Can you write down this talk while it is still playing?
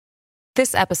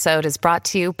This episode is brought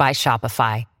to you by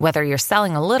Shopify. Whether you're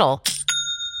selling a little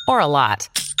or a lot,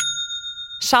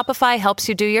 Shopify helps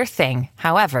you do your thing,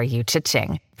 however you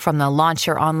cha-ching. From the launch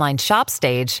your online shop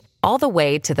stage, all the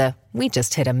way to the we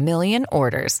just hit 1 million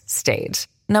orders stage.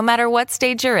 No matter what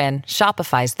stage you're in,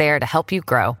 Shopify's there to help you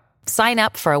grow. Sign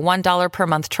up for a $1 per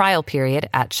month trial period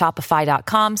at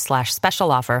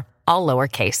shopify.com/special offer, all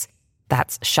lowercase.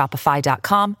 That's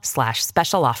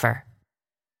shopify.com/special offer.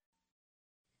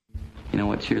 You know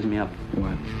what cheers me up?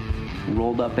 What?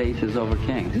 Rolled up aces over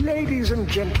kings. Ladies and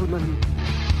gentlemen,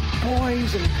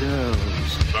 boys and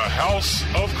girls. The House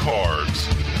of Cards.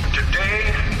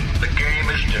 Today, the game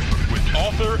is different. With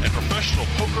author and professional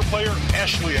poker player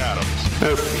Ashley Adams.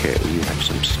 Okay, you have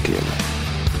some skill.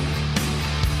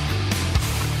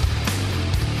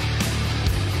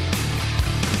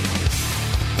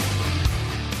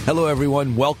 Hello,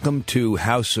 everyone. Welcome to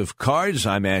House of Cards.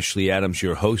 I'm Ashley Adams,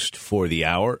 your host for the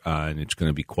hour, and it's going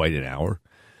to be quite an hour,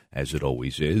 as it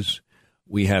always is.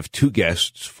 We have two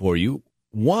guests for you.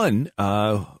 One,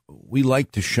 we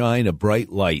like to shine a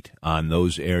bright light on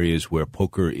those areas where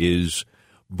poker is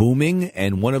booming,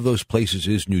 and one of those places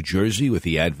is New Jersey with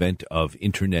the advent of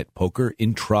internet poker,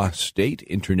 intra-state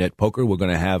internet poker. We're going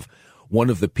to have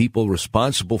one of the people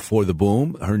responsible for the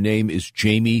boom. Her name is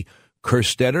Jamie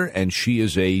Kerstetter, and she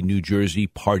is a New Jersey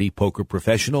party poker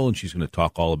professional, and she's going to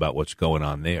talk all about what's going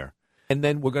on there. And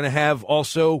then we're going to have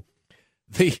also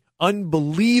the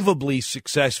unbelievably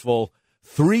successful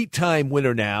three-time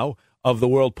winner now of the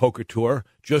World Poker Tour,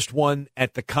 just won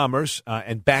at the Commerce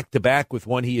and back-to-back with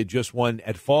one he had just won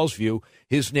at Fallsview.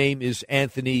 His name is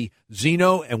Anthony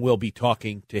Zeno, and we'll be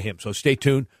talking to him. So stay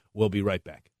tuned. We'll be right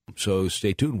back. So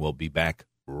stay tuned. We'll be back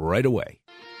right away.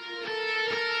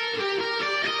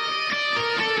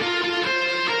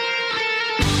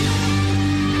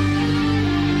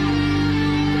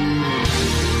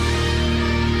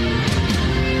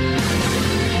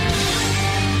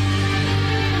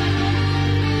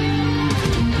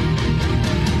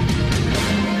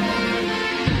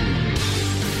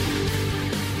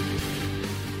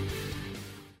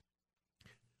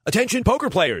 Attention poker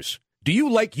players. Do you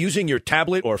like using your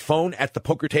tablet or phone at the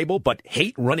poker table but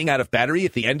hate running out of battery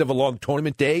at the end of a long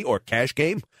tournament day or cash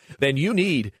game? Then you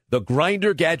need the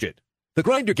Grindr Gadget. The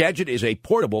Grindr Gadget is a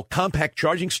portable, compact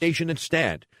charging station and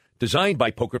stand designed by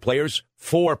poker players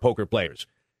for poker players.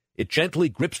 It gently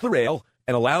grips the rail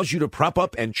and allows you to prop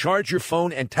up and charge your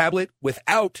phone and tablet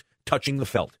without touching the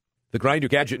felt. The Grindr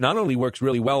Gadget not only works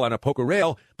really well on a poker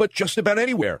rail, but just about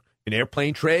anywhere. An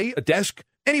airplane tray, a desk,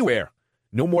 anywhere.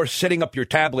 No more setting up your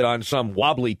tablet on some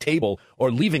wobbly table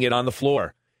or leaving it on the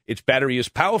floor. Its battery is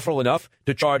powerful enough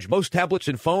to charge most tablets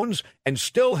and phones and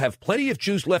still have plenty of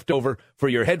juice left over for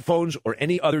your headphones or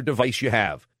any other device you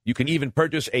have. You can even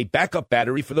purchase a backup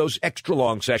battery for those extra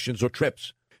long sessions or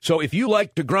trips. So if you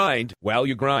like to grind while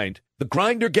you grind, the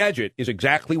Grindr Gadget is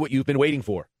exactly what you've been waiting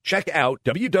for. Check out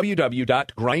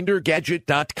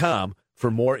www.grindergadget.com for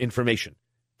more information.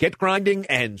 Get grinding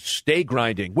and stay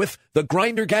grinding with the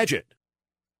Grindr Gadget.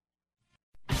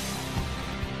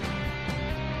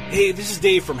 Hey, this is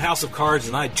Dave from House of Cards,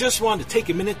 and I just wanted to take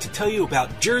a minute to tell you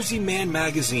about Jersey Man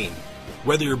Magazine.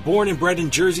 Whether you're born and bred in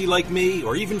Jersey like me,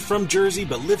 or even from Jersey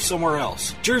but live somewhere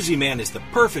else, Jersey Man is the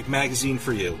perfect magazine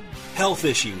for you. Health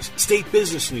issues, state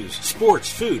business news, sports,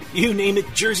 food, you name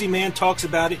it, Jersey Man talks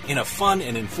about it in a fun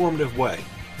and informative way.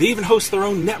 They even host their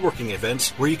own networking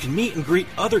events where you can meet and greet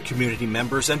other community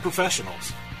members and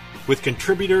professionals. With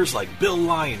contributors like Bill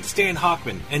Lyon, Stan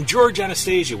Hockman, and George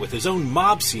Anastasia with his own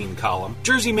mob scene column,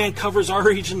 Jersey Man covers our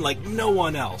region like no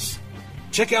one else.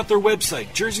 Check out their website,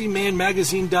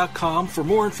 jerseymanmagazine.com, for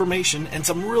more information and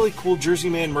some really cool Jersey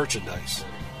Man merchandise.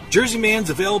 Jersey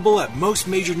Man's available at most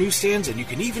major newsstands, and you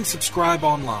can even subscribe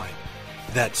online.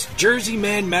 That's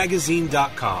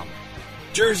jerseymanmagazine.com.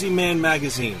 Jersey Man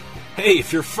Magazine. Hey,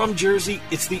 if you're from Jersey,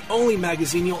 it's the only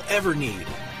magazine you'll ever need.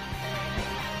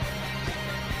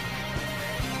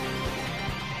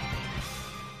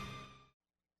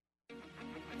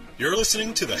 You're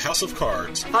listening to the House of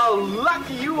Cards. How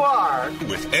lucky you are!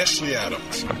 With Ashley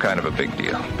Adams. I'm kind of a big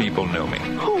deal. People know me.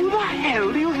 Who the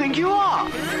hell do you think you are?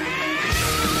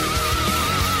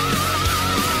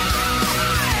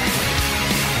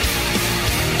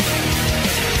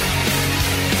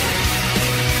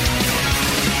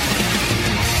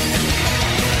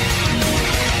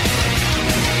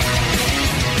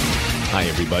 Hi,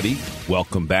 everybody.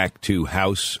 Welcome back to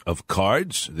House of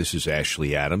Cards. This is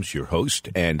Ashley Adams, your host,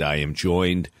 and I am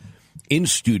joined in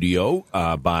studio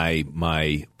by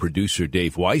my producer,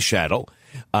 Dave Weishattle.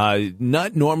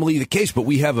 Not normally the case, but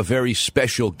we have a very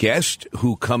special guest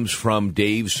who comes from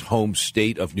Dave's home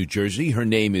state of New Jersey. Her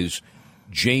name is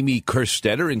Jamie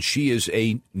Kerstetter, and she is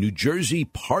a New Jersey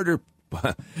Party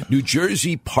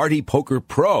Poker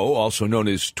Pro, also known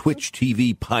as Twitch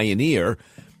TV Pioneer.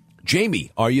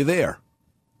 Jamie, are you there?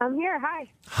 I'm here. Hi.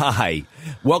 Hi.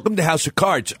 Welcome to House of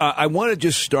Cards. I want to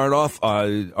just start off.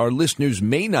 Our listeners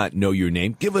may not know your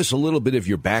name. Give us a little bit of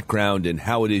your background and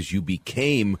how it is you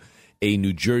became a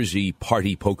New Jersey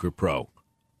Party Poker Pro.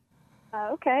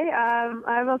 Okay.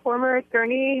 I'm a former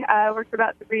attorney. I worked for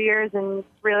about 3 years and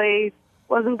really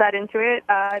wasn't that into it.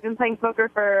 I've been playing poker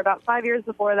for about 5 years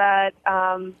before that,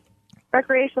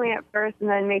 recreationally at first, and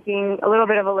then making a little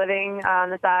bit of a living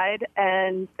on the side,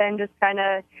 and then just kind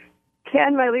of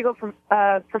canned my legal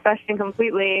profession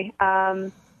completely.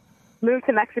 Moved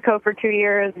to Mexico for 2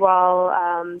 years while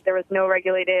there was no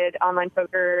regulated online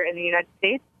poker in the United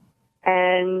States,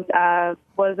 and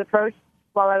was approached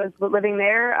while I was living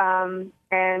there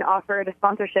and offered a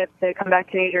sponsorship to come back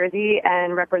to New Jersey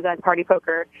and represent Party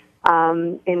Poker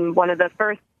in one of the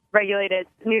first regulated.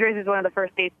 New Jersey is one of the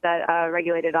first states that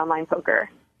regulated online poker.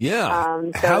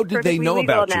 Yeah. So how did they know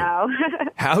about you? Now.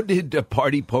 How did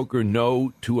Party Poker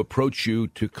know to approach you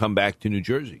to come back to New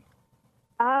Jersey?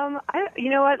 You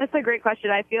know what? That's a great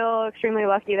question. I feel extremely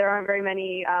lucky. There aren't very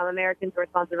many Americans who are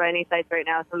sponsored by any sites right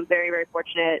now, so I'm very, very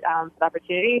fortunate for the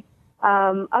opportunity.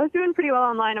 I was doing pretty well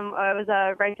online. I was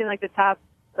ranked in the top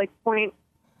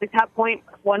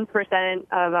 0.1%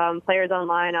 of players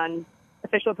online on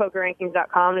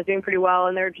officialpokerrankings.com. I was doing pretty well,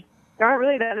 and there aren't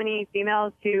really that many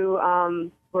females who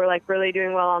were really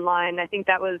doing well online. I think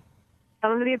that was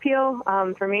some of the appeal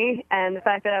for me, and the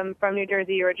fact that I'm from New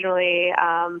Jersey originally.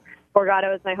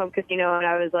 Borgata was my home casino, and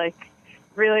I was I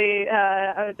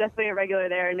was definitely a regular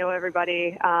there and know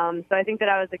everybody. So I think that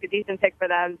I was a decent pick for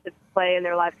them to play in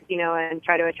their live casino and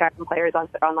try to attract some players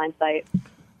onto their online site.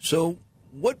 So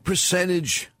what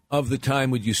percentage of the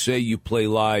time would you say you play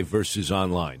live versus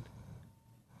online?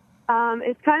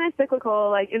 It's kind of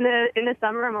cyclical. In the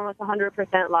summer, I'm almost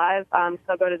 100% live. So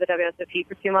I'll go to the WSOP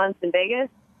for 2 months in Vegas.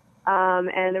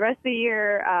 And the rest of the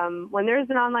year, when there's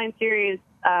an online series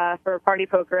for Party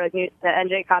Poker, like the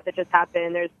NJ Cup that just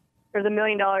happened, there's $1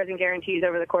 million in guarantees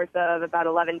over the course of about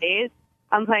 11 days.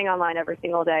 I'm playing online every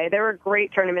single day. There were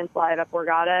great tournaments live at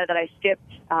Borgata that I skipped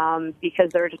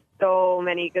because there were just so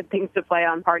many good things to play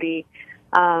on Party.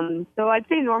 So I'd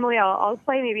say normally I'll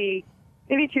play maybe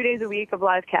 2 days a week of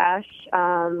live cash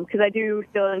because I do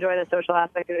still enjoy the social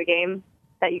aspect of the game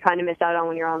that you kind of miss out on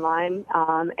when you're online,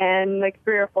 and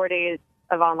 3 or 4 days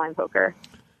of online poker.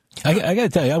 I got to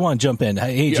tell you, I want to jump in.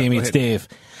 Hey, Jamie, it's Dave.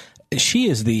 She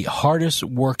is the hardest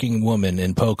working woman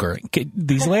in poker.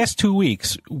 These last 2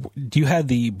 weeks, you had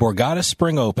the Borgata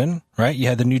Spring Open, right? You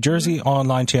had the New Jersey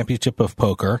Online Championship of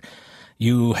Poker.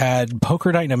 You had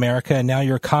Poker Night in America, and now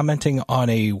you're commenting on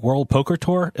a World Poker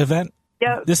Tour event?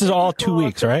 Yep. This is all 2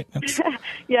 weeks, right?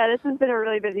 Yeah, this has been a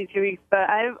really busy 2 weeks, but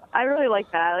I really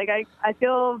like that. I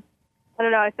feel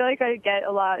like I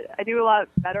do a lot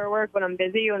better work when I'm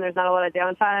busy, when there's not a lot of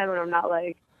downtime, when I'm not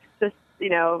just,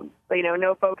 no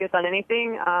focus on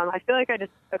anything. I feel like I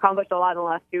just accomplished a lot in the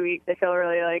last 2 weeks. I feel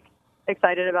really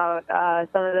excited about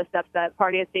some of the steps that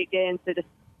Party has taken to just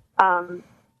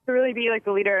to really be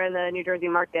the leader in the New Jersey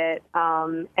market.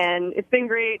 And it's been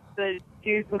great to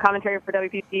do some commentary for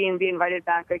WPC and be invited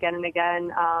back again and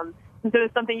again. And so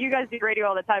it's something you guys do radio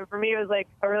all the time. For me, it was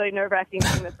a really nerve-wracking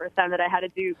thing the first time that I had to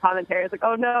do commentary. It's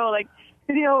oh no,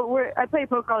 because I play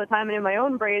poker all the time, and in my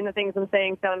own brain, the things I'm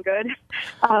saying sound good.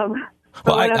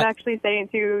 But when I'm actually saying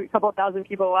to a couple of thousand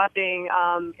people watching,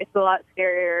 it's a lot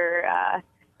scarier.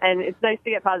 And it's nice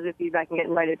to get positive feedback and get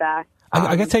invited back.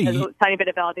 I got to tell you, a tiny bit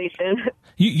of validation.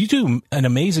 You do an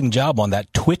amazing job on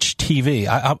that Twitch TV.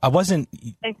 I wasn't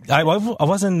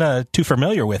too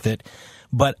familiar with it,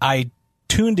 but I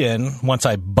tuned in once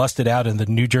I busted out in the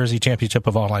New Jersey Championship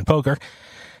of Online Poker.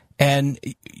 And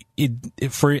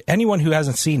for anyone who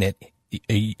hasn't seen it,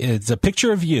 it's a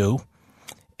picture of you,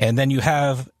 and then you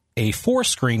have a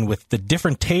 4-screen with the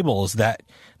different tables that,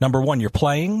 number one, you're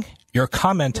playing, you're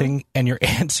commenting, and you're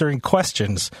answering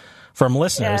questions from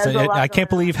listeners. Yeah, I can't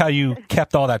believe how you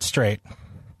kept all that straight.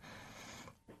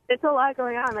 It's a lot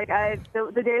going on.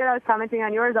 The day that I was commenting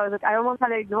on yours, I was I almost had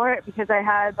to ignore it because I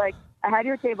had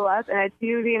your table up and I'd see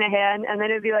you in a hand, and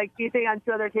then it'd be beating on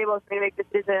 2 other tables for me to make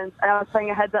decisions. And I was playing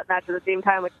a heads-up match at the same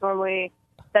time, which normally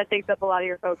that takes up a lot of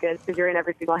your focus because you're in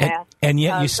every single hand. And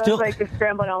yet you still so just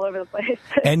scrambling all over the place.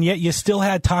 And yet you still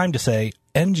had time to say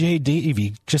NJ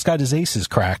Davey just got his aces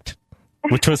cracked,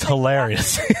 which was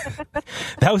hilarious.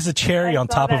 That was the cherry on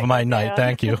top of my night.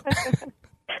 Thank you.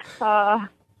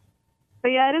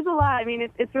 But yeah, it is a lot. I mean,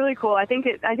 it's really cool. I think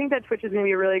that Twitch is going to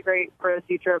be really great for the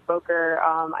future of poker.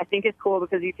 I think it's cool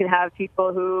because you can have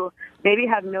people who maybe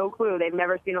have no clue. They've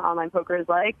never seen what online poker is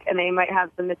like, and they might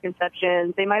have some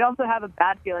misconceptions. They might also have a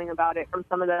bad feeling about it from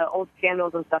some of the old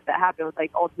scandals and stuff that happened with, like,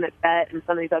 Ultimate Bet and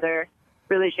some of these other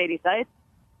really shady sites.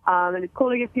 And it's cool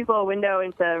to give people a window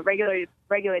into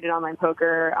regulated online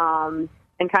poker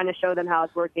and kind of show them how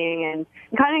it's working and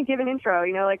kind of give an intro.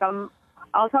 You know, like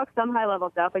I'll talk some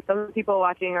high-level stuff. Like, some people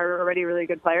watching are already really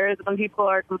good players. Some people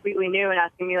are completely new and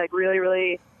asking me, like, really,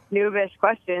 really noobish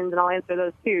questions, and I'll answer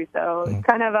those, too. So it's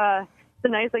kind of it's a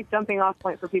nice, like, jumping-off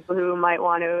point for people who might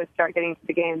want to start getting into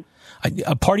the game.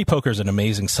 Party Poker is an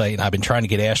amazing site, and I've been trying to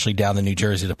get Ashley down to New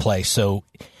Jersey to play. So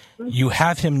you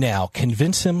have him now.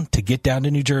 Convince him to get down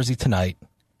to New Jersey tonight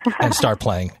and start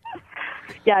playing.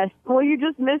 Yes. Well, you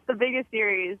just missed the biggest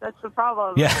series. That's the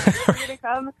problem. Yeah. If you're gonna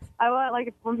come, I want,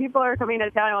 like, when people are coming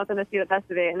to town, I want them to see the best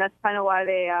of it, and that's kind of why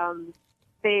they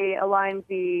aligned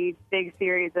the big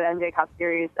series, the NJ Cup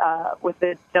series, with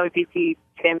the WPT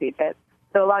Championship.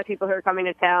 So a lot of people who are coming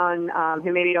to town,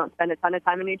 who maybe don't spend a ton of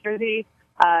time in New Jersey,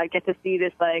 get to see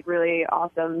this, like, really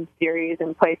awesome series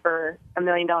and play for $1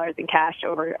 million in cash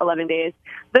over 11 days.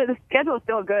 The schedule is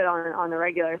still good on the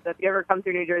regular, so if you ever come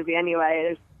through New Jersey anyway,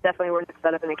 it's definitely worth to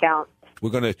set up an account. We're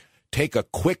going to take a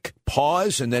quick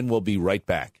pause, and then we'll be right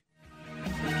back.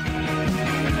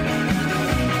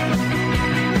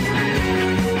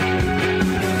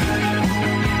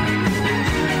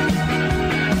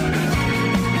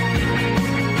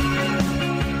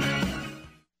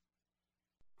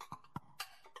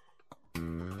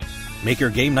 Make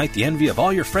your game night the envy of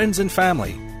all your friends and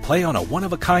family. Play on a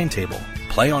one-of-a-kind table.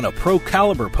 Play on a Pro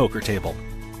Caliber poker table.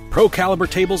 Pro Caliber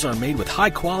tables are made with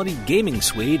high-quality gaming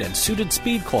suede and suited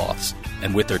speed cloths.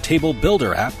 And with their Table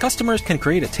Builder app, customers can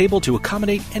create a table to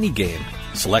accommodate any game.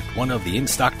 Select one of the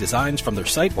in-stock designs from their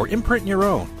site or imprint your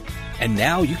own. And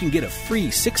now you can get a free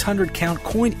 600-count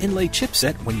coin inlay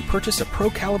chipset when you purchase a Pro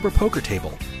Caliber poker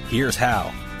table. Here's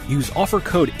how. Use offer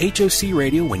code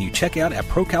HOCRadio when you check out at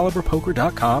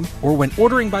ProCaliberPoker.com or when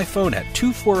ordering by phone at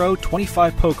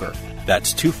 240-25-POKER.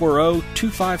 That's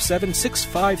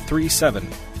 240-257-6537.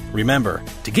 Remember,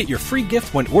 to get your free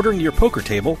gift when ordering your poker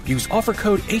table, use offer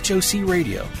code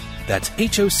HOCRadio. That's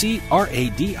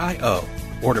HOCRADIO.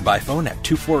 Order by phone at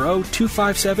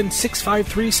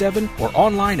 240-257-6537 or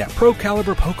online at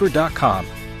ProCaliberPoker.com.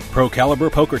 Pro Caliber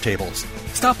Poker Tables.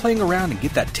 Stop playing around and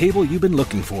get that table you've been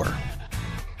looking for.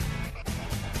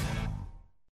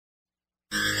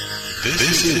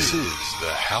 This is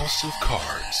the House of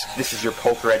Cards. This is your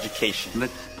poker education.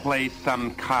 Let's play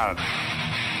some cards.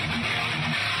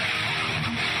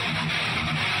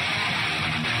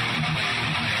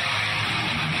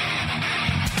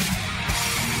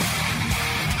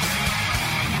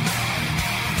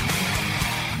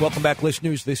 Welcome back,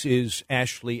 listeners. This is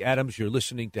Ashley Adams. You're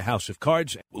listening to House of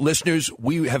Cards. Listeners,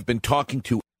 we have been talking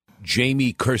to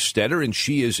Jamie Kerstetter, and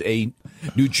she is a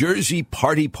New Jersey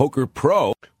Party Poker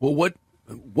pro. Well,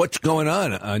 what's going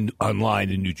on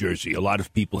online in New Jersey? A lot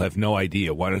of people have no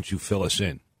idea. Why don't you fill us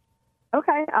in?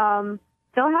 Okay.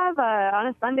 Still have on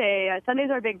a Sunday. Sunday's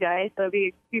our big day, so it'll be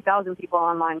a few thousand people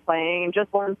online playing in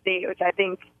just one state, which I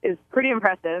think is pretty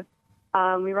impressive.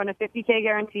 We run a $50K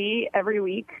guarantee every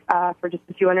week for just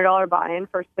a $200 buy-in.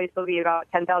 First place will be about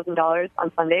 $10,000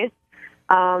 on Sundays.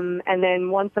 And then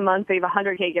once a month, we have a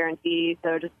 $100K guarantee,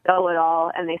 so just double it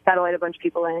all, and they satellite a bunch of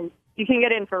people in. You can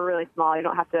get in for really small. You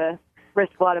don't have to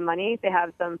risk a lot of money. They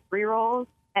have some free rolls,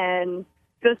 and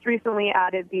just recently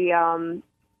added the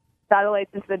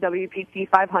satellites into the WPT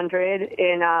 500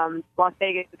 in Las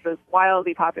Vegas, which was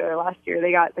wildly popular last year.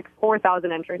 They got like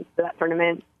 4,000 entrants to that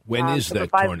tournament. When is that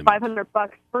tournament? $500.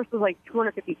 First was like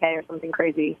 $250K or something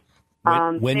crazy.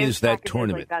 When is that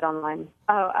tournament? Like that online.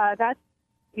 That's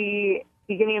the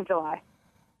beginning of July.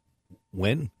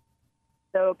 When?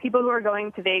 So people who are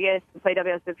going to Vegas to play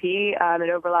WSOP, it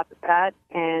overlaps with that,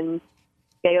 and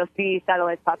yeah, you'll see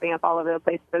satellites popping up all over the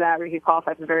place for that, where you can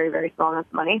qualify for very, very small amounts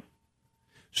of money.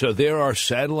 So there are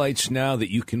satellites now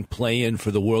that you can play in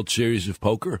for the World Series of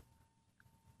Poker?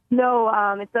 No,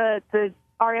 the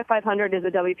RF 500 is a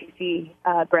WPC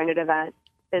branded event.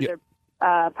 They're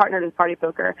partnered with Party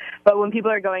Poker. But when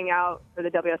people are going out for the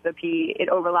WSOP, it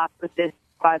overlaps with this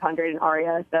 500 in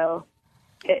ARIA, so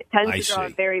it tends to draw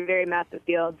very, very massive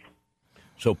fields.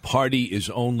 So Party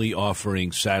is only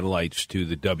offering satellites to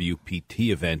the WPT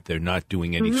event. They're not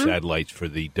doing any satellites for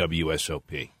the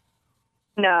WSOP.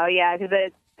 No, yeah, because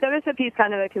the WSOP is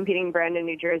kind of a competing brand in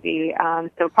New Jersey.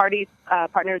 So Party's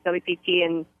partnered with WPT,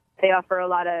 and they offer a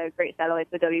lot of great satellites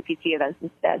to WPT events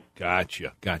instead.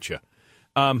 Gotcha.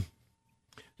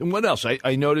 And what else?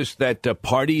 I noticed that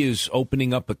Party is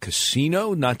opening up a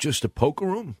casino, not just a poker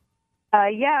room.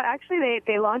 Yeah, actually,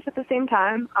 they launched at the same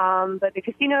time, but the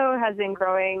casino has been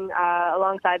growing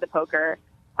alongside the poker.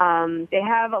 They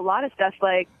have a lot of stuff,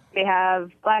 like they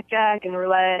have blackjack and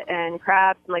roulette and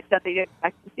craps and like stuff that you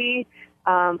expect to see.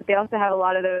 But they also have a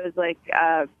lot of those like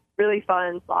really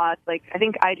fun slots. Like I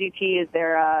think IGT is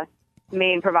their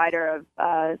main provider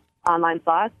of online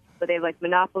slots. So they have like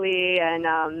Monopoly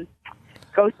and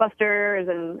Ghostbusters,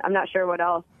 and I'm not sure what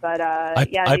else. But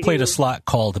I played a slot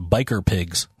called Biker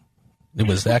Pigs. It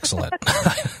was excellent.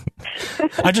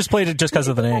 I just played it just because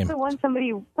of the name. That's the one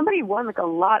somebody won like a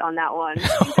lot on that one. I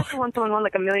think that's the one someone won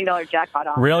like $1 million jackpot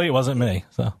on. Really? It wasn't me.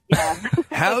 So yeah.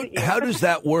 How does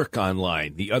that work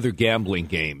online? The other gambling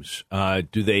games,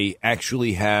 do they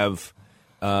actually have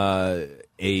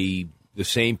the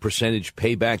same percentage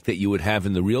payback that you would have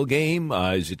in the real game?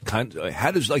 Is it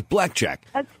how does like blackjack?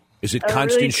 Is it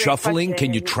constant really shuffling?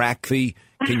 question. Can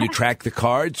you track the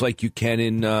cards like you can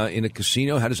in a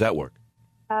casino? How does that work?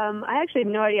 I actually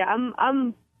have no idea.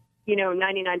 I'm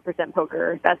 99%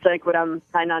 poker. That's like what I'm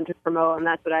signed on to promote, and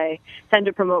that's what I tend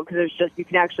to promote because it's just you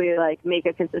can actually like make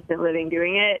a consistent living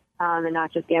doing it and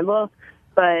not just gamble.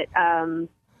 But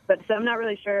so I'm not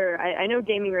really sure. I know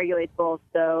gaming regulates both,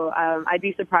 so I'd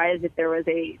be surprised if there was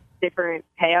a different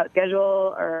payout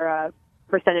schedule or a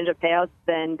percentage of payouts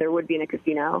than there would be in a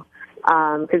casino.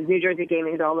 Because New Jersey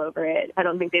gaming is all over it. I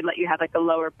don't think they'd let you have like a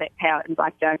lower payout in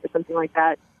blackjack or something like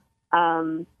that.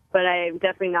 But I'm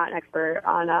definitely not an expert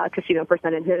on casino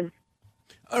percentages.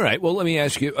 All right. Well, let me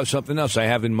ask you something else. I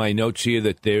have in my notes here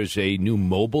that there's a new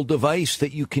mobile device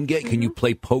that you can get. Mm-hmm. Can you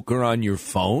play poker on your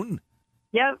phone?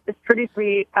 Yep, it's pretty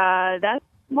sweet. That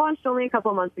launched only a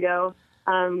couple of months ago.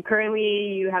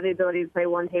 Currently, you have the ability to play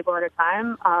one table at a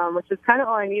time, which is kind of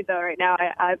all I need, though, right now.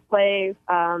 I play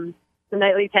the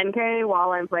nightly 10K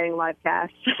while I'm playing live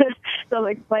cash. So I'm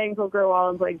like playing poker while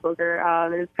I'm playing poker.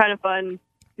 And it's kind of fun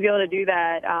to be able to do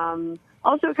that.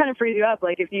 Also, it kind of frees you up.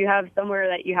 Like if you have somewhere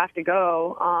that you have to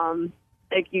go,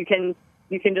 like you can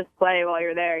just play while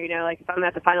you're there. You know, like if I'm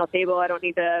at the final table, I don't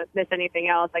need to miss anything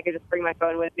else. I could just bring my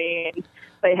phone with me and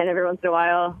play hand every once in a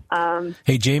while.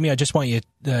 Hey, Jamie, I just want you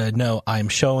to know I'm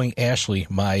showing Ashley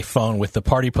my phone with the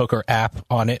Party Poker app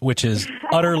on it, which is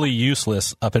utterly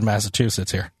useless up in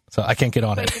Massachusetts here. So I can't get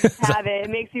on it. Have it. It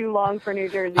makes you long for New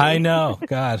Jersey. I know.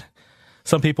 God.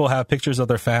 Some people have pictures of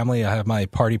their family. I have my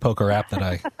Party Poker app that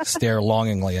I stare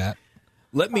longingly at.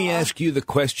 Let me ask you the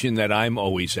question that I'm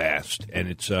always asked, and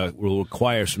it will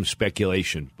require some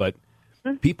speculation. But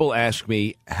people ask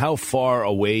me, how far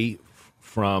away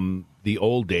from the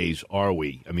old days are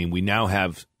we? I mean, we now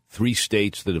have 3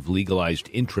 states that have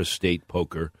legalized intrastate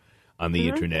poker on the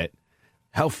Internet.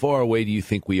 How far away do you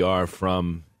think we are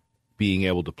from being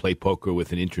able to play poker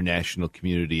with an international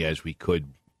community as we could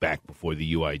back before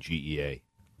the UIGEA?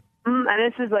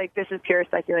 And this is pure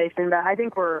speculation, but I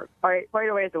think we're quite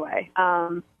a ways away.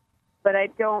 But I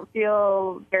don't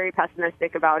feel very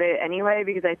pessimistic about it anyway,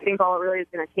 because I think all it really is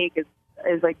going to take is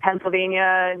like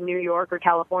Pennsylvania, New York, or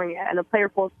California, and the player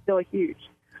pool is still huge.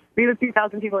 We have a few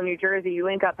thousand people in New Jersey. You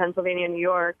link up Pennsylvania and New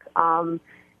York, and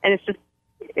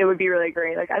it would be really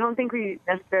great. Like I don't think we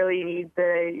necessarily need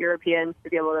the Europeans to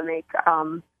be able to make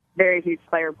very huge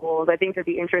player pools. I think that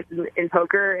the interest in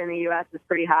poker in the U.S. is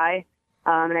pretty high.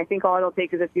 And I think all it'll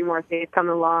take is a few more states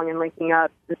coming along and linking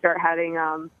up to start having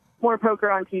more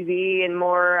poker on TV and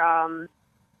more,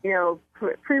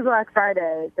 pre-Black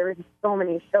Friday. There were just so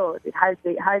many shows. High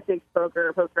stakes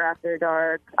poker, Poker After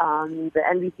Dark, the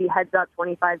NBC Heads Up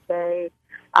 25K.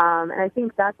 And I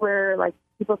think that's where, like,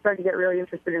 people start to get really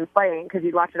interested in playing because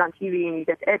you'd watch it on TV and you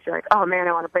get the itch. You're like, oh, man,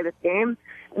 I want to play this game.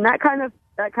 And that kind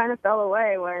of fell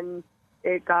away when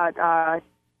it got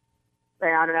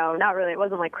I don't know, not really. It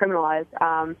wasn't like criminalized,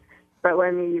 but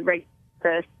when the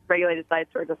regulated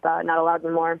sites were just not allowed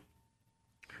anymore.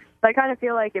 So I kind of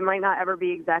feel like it might not ever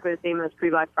be exactly the same as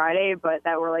pre-Black Friday, but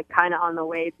that we're like kind of on the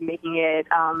way to making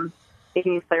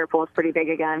these player pools pretty big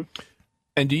again.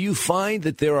 And do you find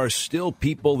that there are still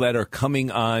people that are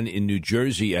coming on in New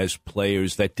Jersey as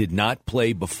players that did not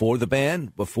play before the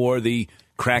ban, before the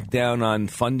crackdown on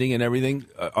funding and everything?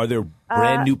 Are there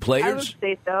brand new players?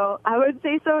 I would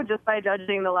say so just by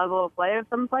judging the level of play of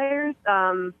some players.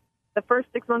 The first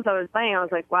 6 months I was playing, I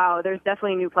was like, wow, there's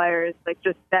definitely new players, like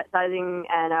just bet sizing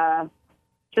and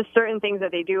just certain things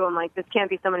that they do. I'm like, this can't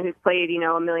be someone who's played,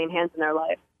 a million hands in their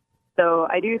life. So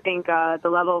I do think the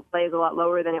level of play is a lot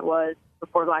lower than it was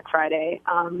before Black Friday.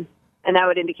 And that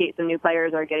would indicate some new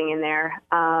players are getting in there.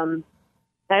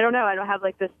 I don't know. I don't have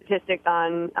like the statistics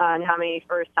on how many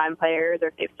first-time players or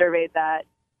if they've surveyed that,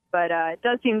 but it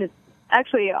does seem to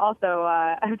actually, also,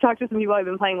 I've talked to some people I've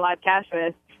been playing live cash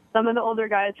with. Some of the older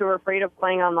guys who were afraid of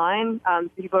playing online,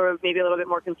 people were maybe a little bit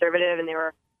more conservative, and they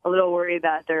were a little worried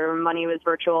that their money was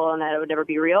virtual and that it would never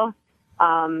be real.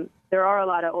 There are a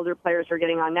lot of older players who are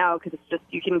getting on now because it's just,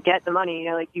 you can get the money.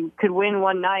 You know, like you could win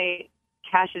one night,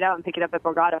 cash it out, and pick it up at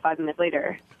Borgata 5 minutes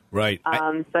later. Right.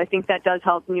 So I think that does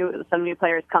help some new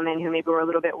players come in who maybe were a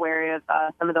little bit wary of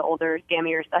some of the older,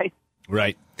 scammier sites.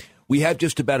 Right. We have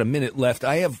just about a minute left.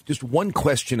 I have just one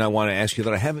question I want to ask you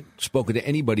that I haven't spoken to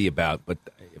anybody about, but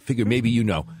I figure maybe you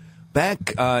know.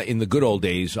 Back in the good old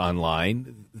days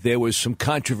online, there was some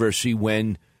controversy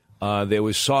when there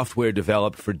was software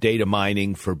developed for data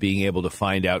mining, for being able to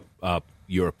find out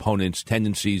your opponent's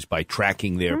tendencies by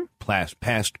tracking their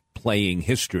past playing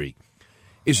history.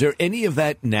 Is there any of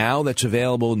that now that's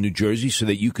available in New Jersey so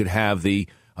that you could have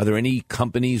are there any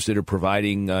companies that are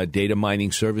providing data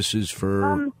mining services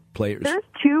for players? There's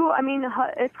two. I mean,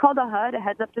 it's called a HUD, a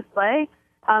heads-up display.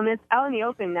 It's out in the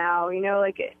open now. You know,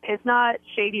 like it's not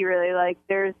shady really. Like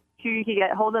there's two. You can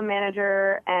get Hold'em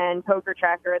Manager and Poker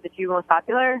Tracker, the two most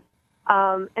popular.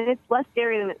 And it's less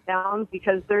scary than it sounds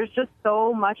because there's just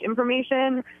so much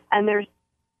information, and there's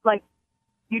like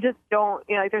you just don't.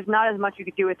 You know, like there's not as much you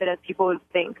could do with it as people would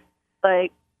think.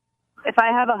 Like if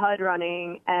I have a HUD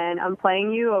running and I'm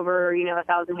playing you over,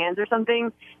 1,000 hands or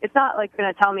something, it's not like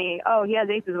going to tell me, oh, he has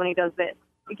aces when he does this.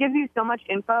 It gives you so much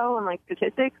info and like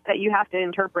statistics that you have to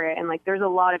interpret, and like there's a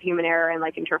lot of human error in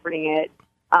like interpreting it.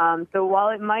 So while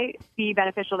it might be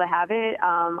beneficial to have it,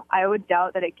 I would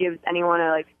doubt that it gives anyone a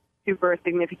like super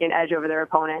significant edge over their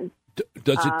opponent.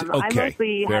 Does it? Okay, I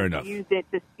mostly fair have enough. used it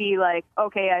to see like,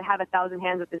 okay, I have 1,000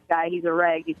 hands with this guy. He's a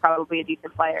reg. He's probably a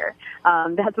decent player.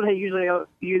 That's what I usually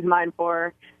use mine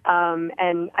for.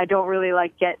 And I don't really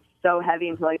like get so heavy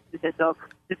into like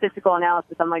statistical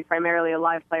analysis. I'm like primarily a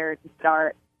live player to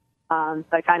start. So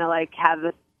I kind of like have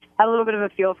a little bit of a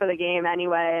feel for the game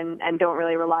anyway, and don't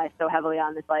really rely so heavily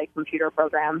on this like computer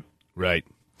program. Right.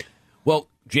 Well,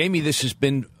 Jamie, this has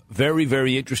been very,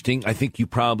 very interesting. I think you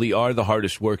probably are the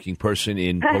hardest working person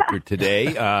in poker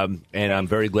today, and I'm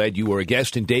very glad you were a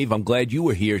guest. And Dave, I'm glad you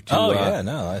were here too.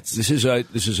 This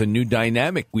is a new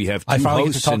dynamic. We have two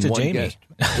hosts and one guest.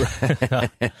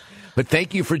 But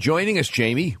thank you for joining us,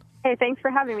 Jamie. Hey, thanks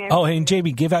for having me. Oh, and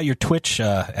Jamie, give out your Twitch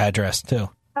address too.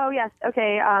 Oh yes,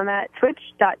 okay. At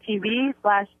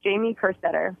twitch.tv/Jamie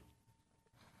Kerstetter.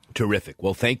 Terrific.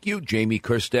 Well, thank you, Jamie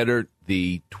Kerstetter,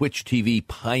 the Twitch TV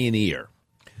pioneer.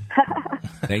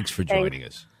 Thanks for joining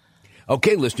us.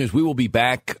 Okay, listeners, we will be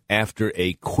back after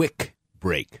a quick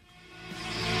break.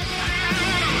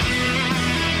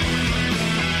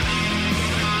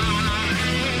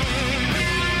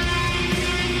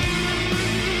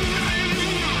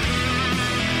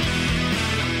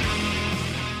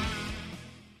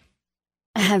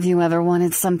 Have you ever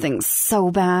wanted something so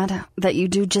bad that you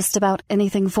do just about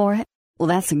anything for it? Well,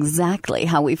 that's exactly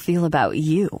how we feel about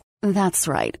you. That's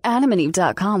right.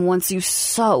 AdamandEve.com wants you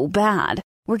so bad.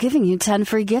 We're giving you 10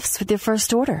 free gifts with your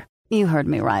first order. You heard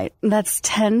me right. That's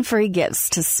 10 free gifts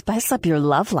to spice up your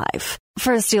love life.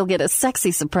 First, you'll get a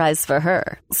sexy surprise for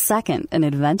her. Second, an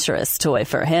adventurous toy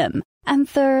for him. And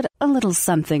third, a little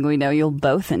something we know you'll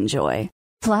both enjoy.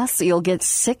 Plus, you'll get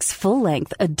 6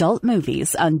 full-length adult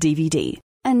movies on DVD.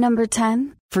 And number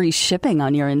 10, free shipping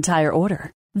on your entire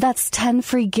order. That's 10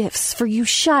 free gifts for you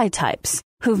shy types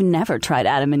who've never tried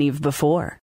Adam and Eve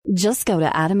before. Just go to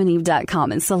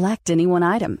AdamandEve.com and select any one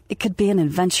item. It could be an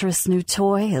adventurous new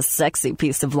toy, a sexy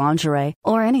piece of lingerie,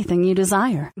 or anything you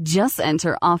desire. Just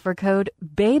enter offer code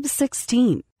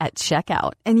BABE16 at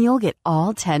checkout, and you'll get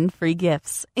all 10 free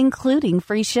gifts, including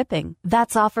free shipping.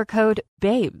 That's offer code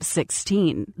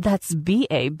BABE16. That's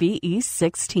BABE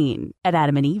 16 at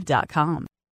AdamandEve.com.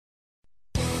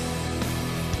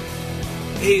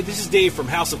 Hey, this is Dave from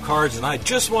House of Cards, and I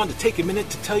just wanted to take a minute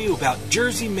to tell you about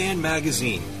Jersey Man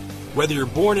Magazine. Whether you're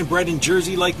born and bred in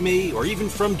Jersey like me, or even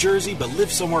from Jersey but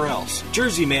live somewhere else,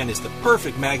 Jersey Man is the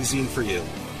perfect magazine for you.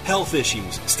 Health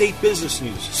issues, state business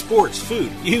news, sports,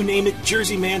 food, you name it,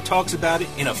 Jersey Man talks about it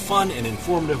in a fun and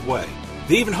informative way.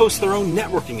 They even host their own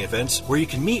networking events where you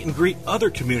can meet and greet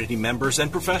other community members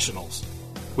and professionals.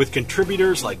 With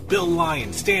contributors like Bill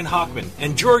Lyon, Stan Hochman,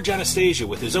 and George Anastasia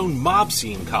with his own mob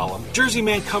scene column, Jersey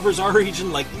Man covers our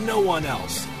region like no one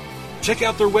else. Check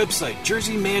out their website,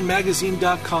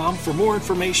 jerseymanmagazine.com, for more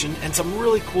information and some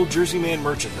really cool Jersey Man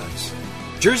merchandise.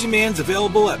 Jersey Man's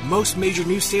available at most major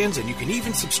newsstands, and you can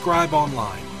even subscribe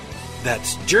online.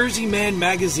 That's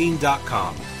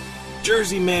jerseymanmagazine.com.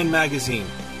 Jersey Man Magazine.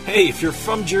 Hey, if you're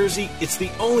from Jersey, it's the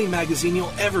only magazine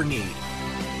you'll ever need.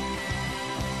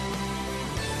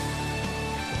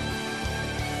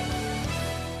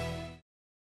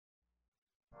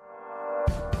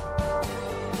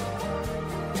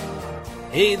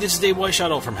 Hey, this is Dave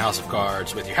Weishuttle from House of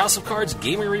Cards with your House of Cards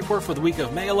gaming report for the week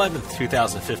of May 11th,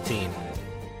 2015.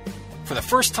 For the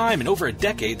first time in over a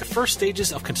decade, the first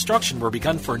stages of construction were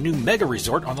begun for a new mega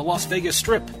resort on the Las Vegas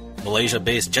Strip.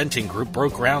 Malaysia-based Genting Group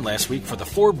broke ground last week for the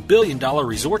 $4 billion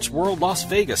Resorts World Las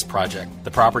Vegas project.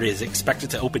 The property is expected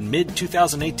to open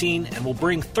mid-2018 and will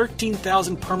bring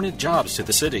 13,000 permanent jobs to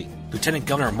the city. Lieutenant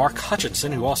Governor Mark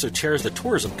Hutchinson, who also chairs the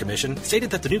Tourism Commission, stated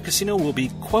that the new casino will be,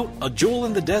 quote, a jewel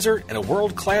in the desert and a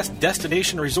world-class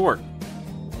destination resort.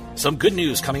 Some good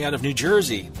news coming out of New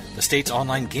Jersey. The state's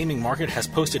online gaming market has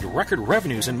posted record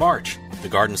revenues in March. The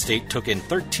Garden State took in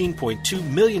 $13.2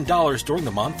 million during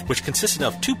the month, which consisted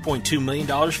of $2.2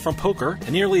 million from poker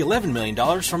and nearly $11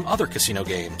 million from other casino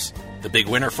games. The big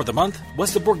winner for the month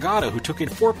was the Borgata, who took in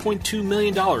 $4.2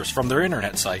 million from their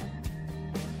internet site.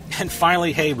 And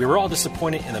finally, hey, we were all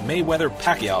disappointed in the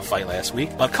Mayweather-Pacquiao fight last week,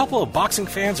 but a couple of boxing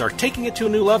fans are taking it to a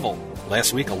new level.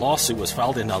 Last week, a lawsuit was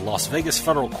filed in a Las Vegas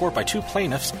federal court by two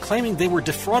plaintiffs claiming they were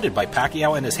defrauded by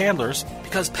Pacquiao and his handlers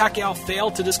because Pacquiao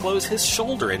failed to disclose his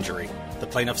shoulder injury. The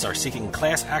plaintiffs are seeking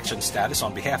class action status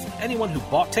on behalf of anyone who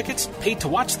bought tickets, paid to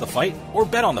watch the fight, or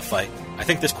bet on the fight. I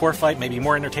think this court fight may be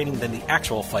more entertaining than the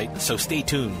actual fight, so stay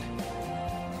tuned.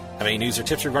 Have any news or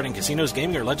tips regarding casinos,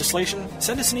 gaming, or legislation?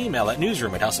 Send us an email at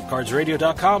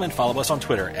newsroom@houseofcardsradio.com and follow us on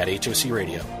Twitter at HOC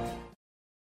Radio.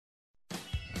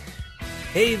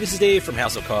 Hey, this is Dave from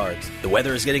House of Cards. The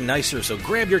weather is getting nicer, so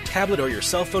grab your tablet or your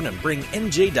cell phone and bring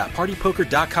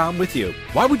nj.partypoker.com with you.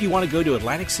 Why would you want to go to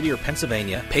Atlantic City or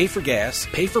Pennsylvania, pay for gas,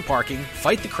 pay for parking,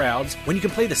 fight the crowds, when you can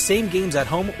play the same games at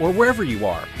home or wherever you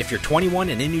are? If you're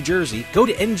 21 and in New Jersey, go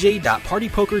to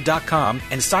nj.partypoker.com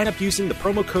and sign up using the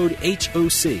promo code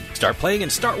HOC. Start playing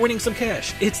and start winning some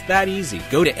cash. It's that easy.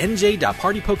 Go to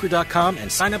nj.partypoker.com and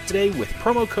sign up today with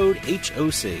promo code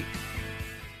HOC.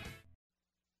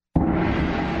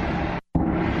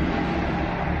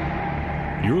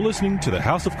 You're listening to the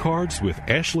House of Cards with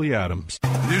Ashley Adams.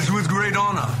 It is with great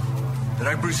honor that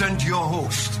I present your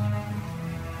host,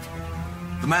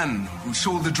 the man who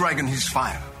sold the dragon his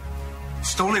fire,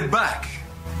 stole it back,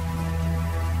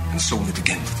 and sold it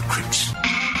again to the Crips.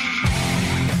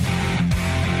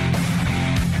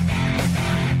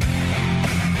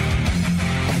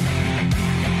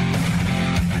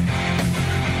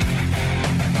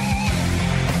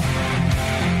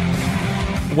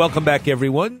 Welcome back,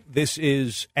 everyone. This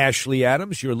is Ashley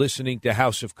Adams. You're listening to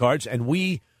House of Cards, and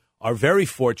we are very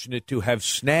fortunate to have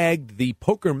snagged the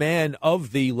poker man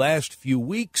of the last few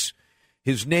weeks.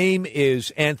 His name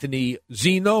is Anthony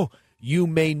Zeno. You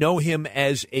may know him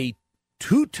as a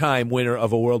two-time winner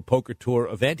of a World Poker Tour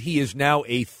event. He is now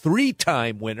a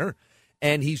three-time winner,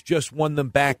 and he's just won them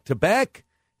back-to-back.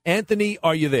 Anthony,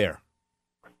 are you there?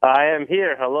 I am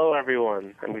here. Hello,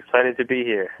 everyone. I'm excited to be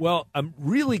here. Well, I'm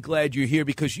really glad you're here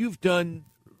because you've done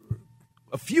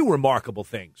a few remarkable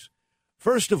things.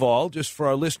 First of all, just for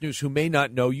our listeners who may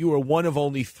not know, you are one of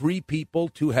only three people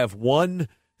to have won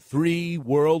 3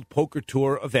 World Poker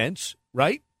Tour events,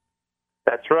 right?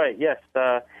 That's right, yes.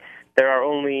 There are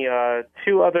only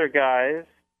 2 other guys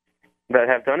that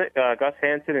have done it, Gus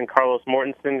Hansen and Carlos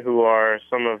Mortensen, who are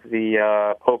some of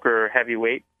the poker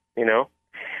heavyweights, you know.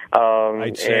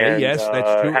 I'd say, yes,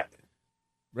 that's true.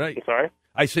 Right. I'm sorry?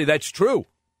 I say that's true.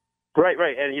 Right.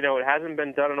 And, you know, it hasn't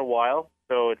been done in a while,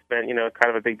 so it's been, you know,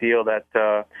 kind of a big deal that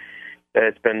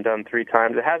it's been done 3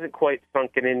 times. It hasn't quite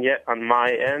sunken in yet on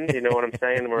my end, you know what I'm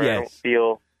saying, where yes. I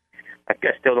still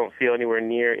don't feel anywhere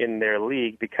near in their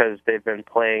league because they've been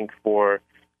playing for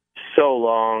so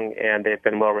long and they've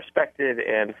been well respected,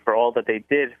 and for all that they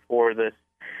did for this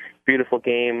beautiful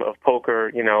game of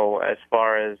poker, you know, as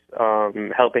far as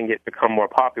helping it become more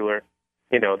popular,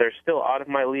 you know, they're still out of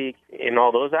my league in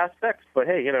all those aspects. But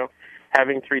hey, you know,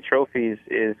 having 3 trophies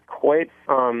is quite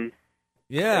an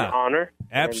honor.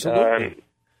 Absolutely. And,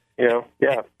 you know,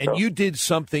 yeah. And you did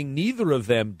something neither of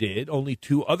them did. Only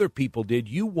 2 other people did.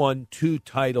 You won 2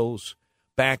 titles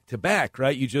back to back,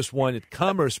 right? You just won at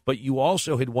Commerce, but you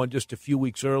also had won just a few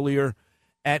weeks earlier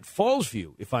at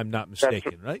Fallsview, if I'm not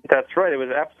mistaken, right? That's right. It was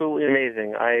absolutely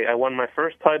amazing. I won my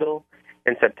first title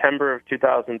in September of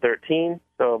 2013,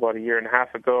 so about a year and a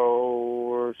half ago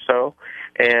or so,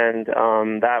 and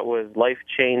that was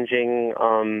life-changing,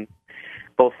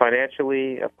 both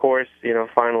financially, of course, you know,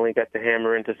 finally got to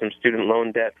hammer into some student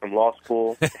loan debt from law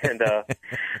school, and,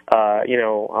 you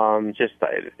know, just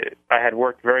I had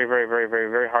worked very, very, very, very,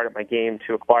 very hard at my game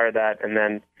to acquire that, and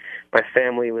then my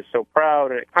family was so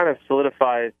proud, and it kind of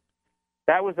solidified.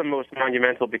 That was the most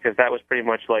monumental because that was pretty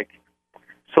much like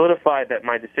solidified that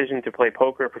my decision to play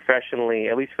poker professionally,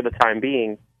 at least for the time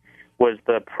being, was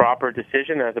the proper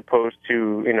decision as opposed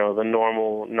to, you know, the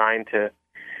normal 9 to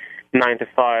 9 to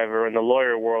 5, or in the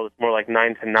lawyer world, it's more like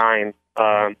 9 to 9,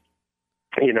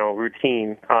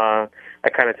 routine. I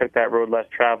kind of took that road less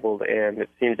traveled, and it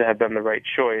seems to have been the right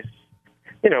choice.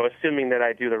 Assuming that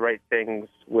I do the right things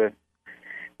with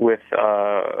my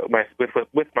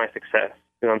success.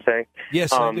 You know what I'm saying?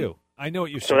 Yes, I do. I know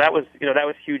what you're saying. So that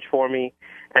was huge for me.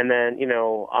 And then,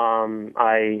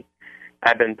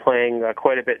 I've been playing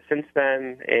quite a bit since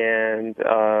then. And,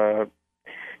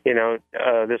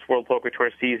 this World Poker Tour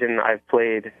season, I've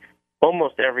played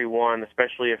almost every one,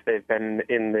 especially if they've been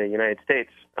in the United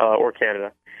States or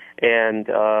Canada. And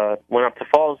went up to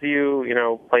Fallsview,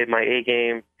 played my A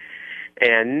game,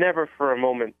 and never for a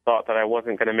moment thought that I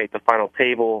wasn't going to make the final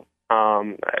table.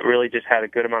 I really just had a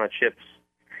good amount of chips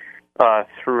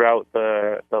throughout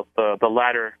the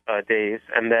latter days,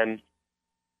 and then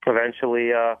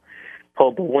eventually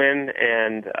pulled the win.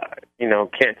 And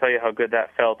can't tell you how good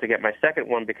that felt to get my second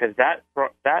one, because that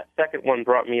second one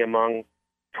brought me among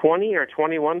 20 or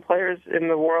 21 players in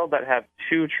the world that have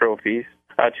two trophies,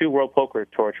 two World Poker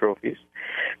Tour trophies,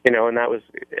 and that was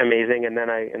amazing. And then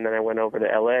I went over to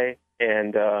LA,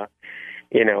 and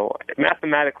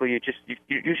mathematically you just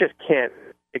can't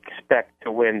expect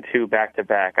to win two back to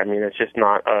back. I mean, it's just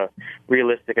not a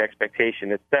realistic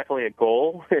expectation. It's definitely a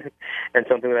goal and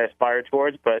something that I aspire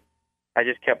towards, but I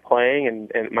just kept playing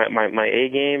and my A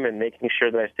game, and making sure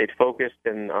that I stayed focused,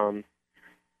 and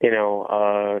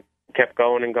kept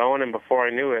going and going, and before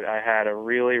I knew it, I had a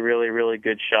really, really, really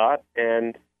good shot,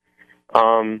 and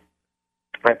I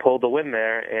pulled the win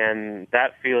there, and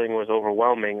that feeling was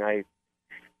overwhelming. I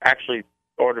actually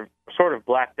sort of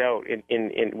blacked out in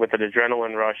with an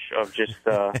adrenaline rush of just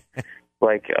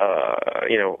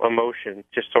emotion,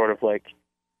 just sort of like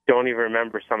don't even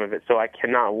remember some of it. So I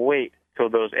cannot wait till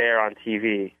those air on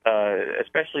TV,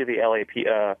 especially the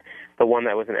the one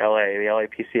that was in LA, the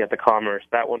LAPC at the Commerce.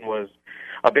 That one was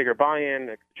a bigger buy-in,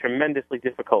 a tremendously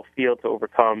difficult field to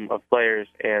overcome of players,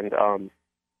 and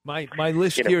my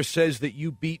list here says that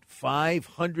you beat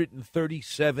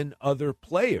 537 other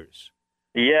players.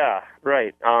 Yeah,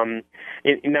 right.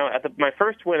 My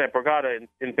first win at Borgata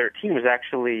in 13 was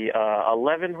actually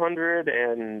 1,100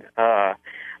 and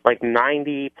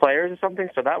 90 players or something.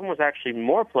 So that one was actually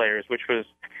more players, which was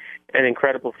an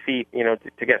incredible feat,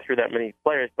 to get through that many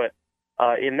players. But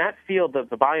in that field, the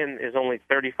buy-in is only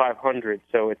 3,500,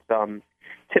 so it's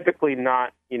typically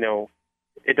not,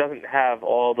 it doesn't have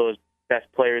all those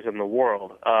best players in the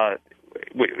world.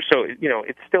 So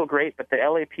it's still great, but the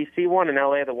LAPC one in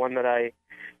LA, the one that I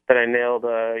nailed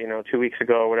 2 weeks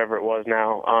ago or whatever it was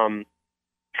now,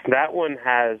 that one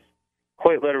has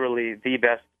quite literally the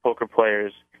best poker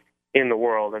players in the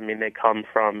world. I mean, they come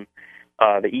from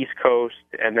the East Coast,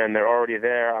 and then they're already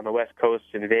there on the West Coast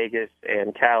in Vegas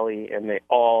and Cali, and they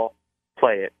all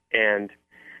play it. And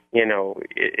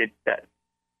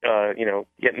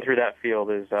getting through that field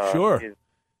is sure.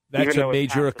 That's a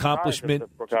major accomplishment.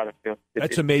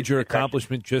 That's a major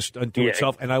accomplishment just unto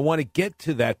itself. And I want to get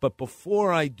to that. But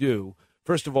before I do,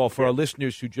 first of all, for our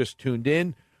listeners who just tuned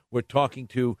in, we're talking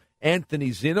to Anthony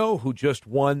Zinno, who just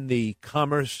won the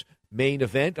Commerce main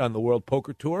event on the World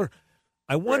Poker Tour.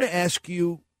 I want to ask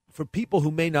you, for people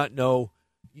who may not know,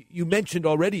 you mentioned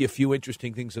already a few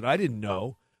interesting things that I didn't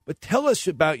know, but tell us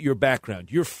about your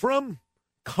background. You're from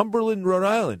Cumberland, Rhode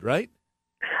Island, right?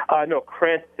 No,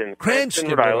 Cranston. Cranston,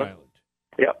 Rhode Island.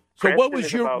 Yep. So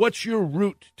what's your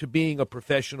route to being a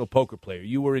professional poker player?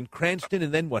 You were in Cranston,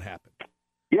 and then what happened?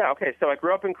 Yeah, okay. So I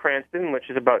grew up in Cranston, which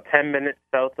is about 10 minutes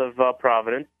south of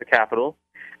Providence, the capital,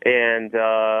 and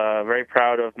very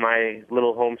proud of my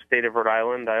little home state of Rhode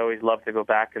Island. I always love to go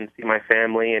back and see my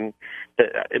family, and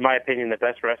in my opinion, the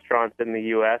best restaurants in the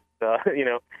U.S.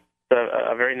 It's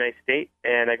a very nice state,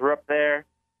 and I grew up there,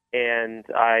 and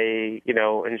I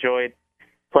enjoyed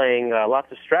playing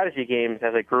lots of strategy games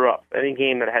as I grew up. Any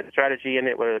game that had strategy in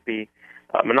it, whether it be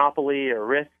Monopoly or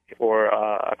Risk or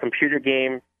a computer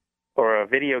game or a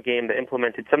video game that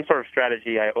implemented some sort of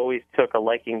strategy, I always took a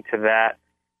liking to that.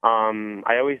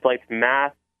 I always liked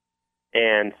math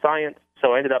and science,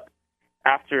 so I ended up,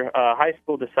 after high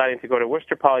school, deciding to go to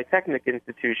Worcester Polytechnic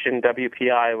Institution,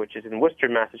 WPI, which is in Worcester,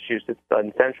 Massachusetts,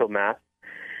 in Central Mass,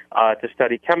 to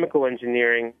study chemical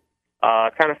engineering.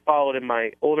 Kind of followed in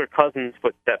my older cousin's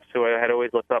footsteps, who I had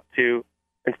always looked up to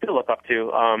and still look up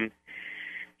to.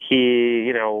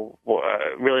 He,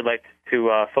 really liked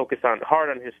to focus hard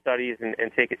on his studies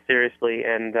and take it seriously.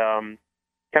 And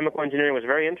chemical engineering was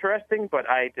very interesting, but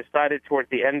I decided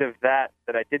towards the end of that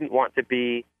I didn't want to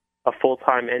be a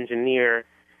full-time engineer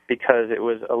because it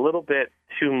was a little bit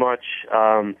too much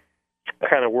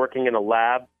kind of working in a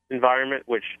lab environment,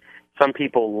 which some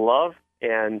people love.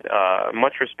 and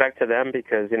much respect to them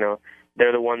because,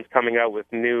 they're the ones coming out with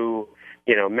new,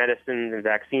 medicines and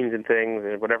vaccines and things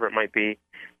and whatever it might be.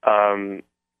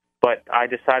 But I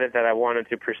decided that I wanted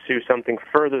to pursue something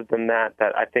further than that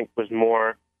I think was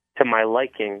more to my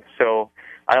liking. So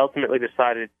I ultimately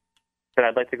decided that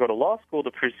I'd like to go to law school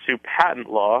to pursue patent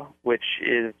law, which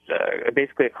is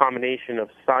basically a combination of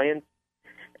science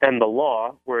and the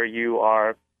law, where you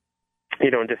are,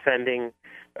 defending,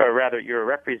 or rather you're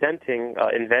representing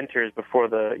inventors before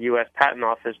the U.S. Patent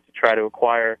Office to try to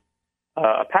acquire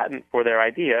a patent for their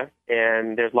idea.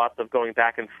 And there's lots of going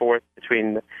back and forth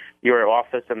between your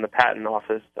office and the patent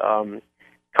office,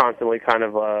 constantly kind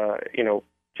of,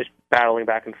 just battling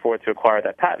back and forth to acquire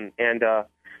that patent. And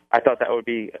I thought that would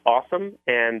be awesome,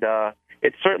 and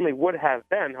it certainly would have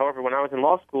been. However, when I was in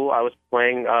law school, I was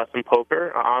playing some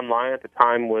poker online at the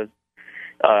time.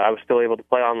 I was still able to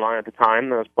play online at the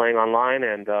time. I was playing online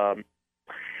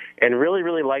and really,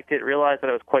 really liked it, realized that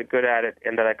I was quite good at it,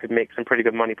 and that I could make some pretty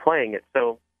good money playing it.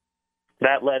 So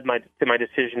that led to my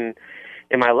decision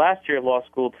in my last year of law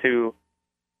school to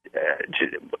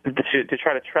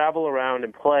try to travel around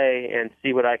and play and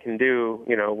see what I can do,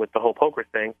 with the whole poker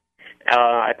thing.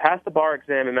 I passed the bar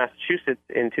exam in Massachusetts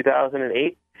in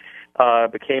 2008,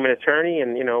 became an attorney,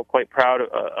 and, quite proud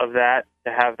of that,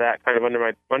 to have that kind of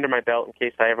under my belt in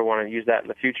case I ever want to use that in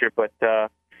the future. But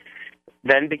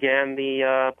then began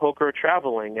the poker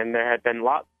traveling, and there had been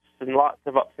lots and lots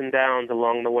of ups and downs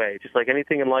along the way. Just like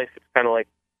anything in life, it's kind of like,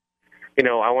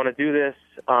 I want to do this,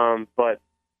 but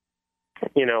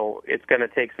it's going to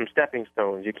take some stepping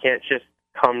stones. You can't just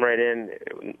come right in,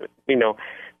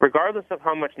 regardless of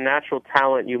how much natural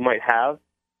talent you might have,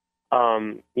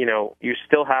 you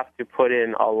still have to put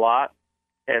in a lot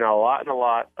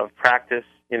of practice,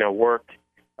 work.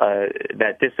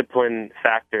 That discipline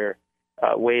factor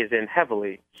weighs in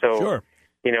heavily. So, sure.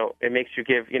 It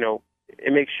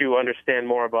makes you understand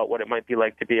more about what it might be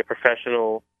like to be a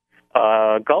professional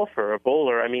golfer, a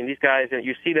bowler. I mean, these guys,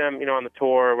 you see them, on the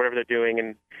tour or whatever they're doing,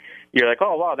 and you're like,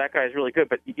 oh, wow, that guy's really good.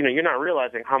 But, you're not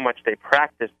realizing how much they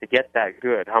practice to get that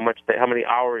good, how many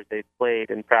hours they played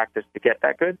and practiced to get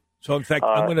that good. So, in fact,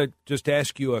 I'm going to just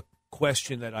ask you a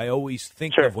question that I always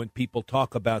think of when people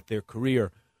talk about their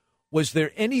career. Was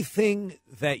there anything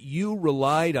that you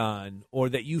relied on or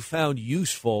that you found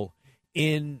useful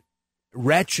in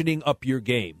ratcheting up your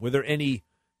game? Were there any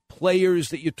players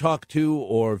that you talked to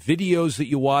or videos that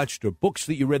you watched or books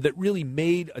that you read that really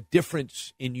made a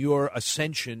difference in your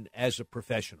ascension as a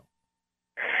professional?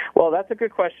 Well, that's a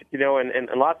good question, and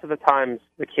lots of the times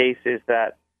the case is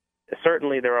that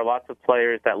certainly there are lots of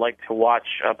players that like to watch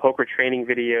poker training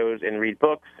videos and read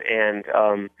books and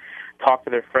talk to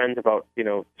their friends about,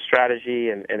 strategy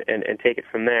and take it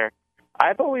from there.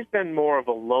 I've always been more of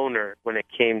a loner when it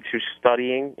came to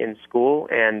studying in school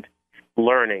and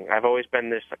learning. I've always been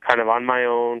this kind of on my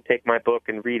own, take my book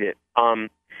and read it.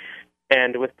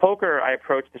 And with poker, I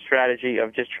approached the strategy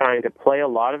of just trying to play a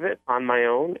lot of it on my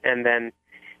own, and then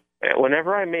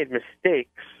whenever I made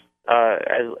mistakes,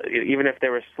 even if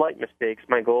there were slight mistakes,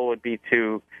 my goal would be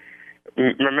to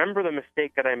remember the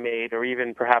mistake that I made, or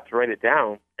even perhaps write it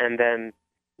down, and then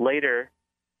later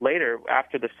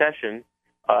after the session,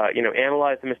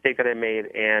 analyze the mistake that I made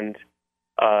and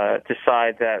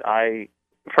decide that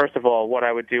first of all, what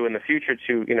I would do in the future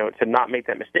to not make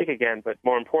that mistake again, but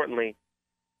more importantly,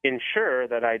 ensure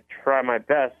that I try my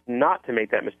best not to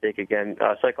make that mistake again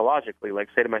psychologically. Like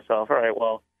say to myself, all right,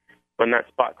 well, when that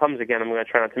spot comes again, I'm going to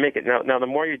try not to make it. Now, the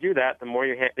more you do that, the more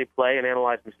you play and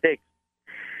analyze mistakes,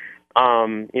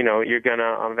 you're going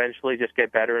to eventually just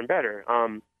get better and better.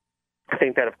 I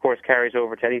think that, of course, carries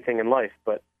over to anything in life.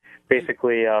 But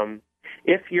basically,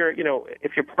 if you're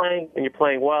playing and you're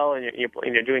playing well and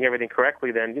you're doing everything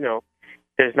correctly, then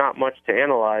there's not much to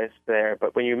analyze there.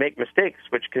 But when you make mistakes,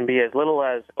 which can be as little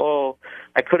as, oh,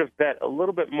 I could have bet a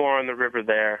little bit more on the river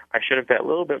there. I should have bet a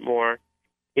little bit more.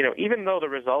 Even though the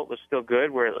result was still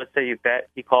good, where let's say you bet,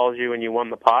 he calls you and you won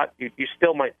the pot, you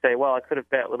still might say, well, I could have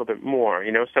bet a little bit more,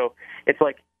 So it's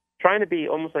like trying to be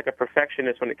almost like a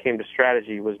perfectionist when it came to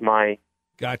strategy was my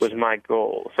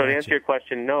goal. So to answer your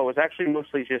question, no, it was actually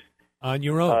mostly just on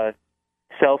your own,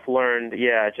 self-learned.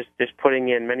 Yeah, just putting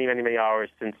in many, many, many hours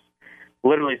since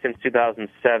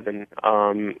 2007.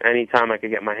 Anytime I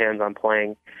could get my hands on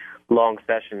playing long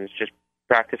sessions, just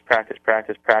practice,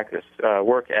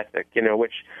 work ethic,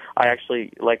 which I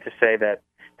actually like to say that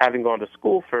having gone to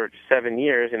school for 7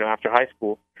 years, after high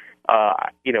school,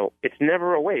 it's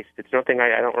never a waste. It's nothing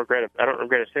I don't regret. I don't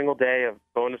regret a single day of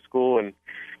going to school and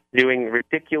doing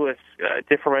ridiculous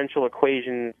differential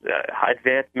equations,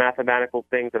 advanced mathematical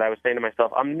things that I was saying to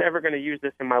myself, I'm never going to use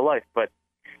this in my life. But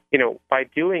by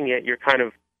doing it, you're kind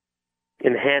of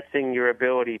enhancing your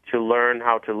ability to learn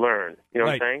how to learn. You know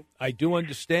what I'm saying? I do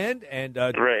understand. And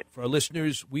for our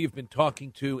listeners, we've been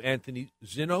talking to Anthony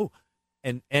Zinno.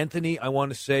 And, Anthony, I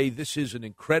want to say this is an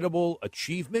incredible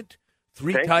achievement.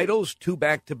 3 titles, 2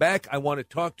 back-to-back. I want to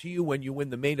talk to you when you win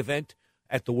the main event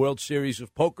at the World Series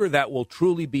of Poker. That will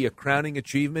truly be a crowning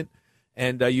achievement.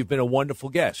 And you've been a wonderful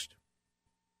guest.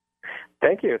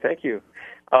 Thank you.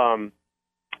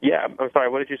 Yeah, I'm sorry.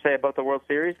 What did you say about the World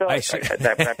Series, though?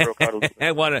 That broke out a little bit.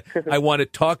 I want to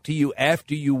talk to you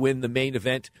after you win the main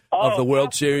event of the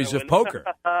World Series of Poker.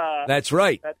 That's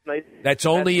right. That's nice. That's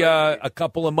only a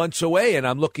couple of months away, and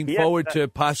I'm looking forward to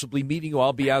possibly meeting you.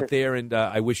 I'll be out there, and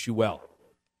I wish you well.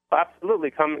 Absolutely.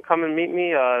 Come and meet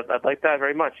me. I'd like that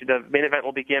very much. The main event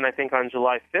will begin, I think, on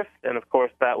July 5th, and, of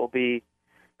course, that will be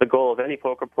the goal of any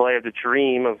poker player, the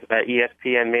dream of that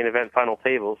ESPN main event final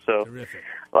table. So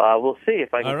we'll see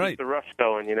if I can keep the rush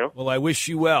going, Well, I wish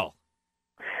you well.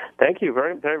 Thank you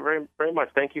very, very, very, very much.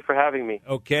 Thank you for having me.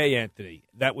 Okay, Anthony.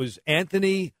 That was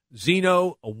Anthony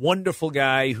Zinno, a wonderful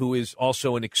guy who is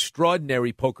also an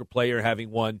extraordinary poker player,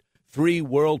 having won 3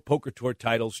 World Poker Tour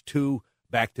titles, 2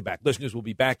 back-to-back. Listeners, will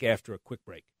be back after a quick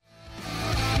break.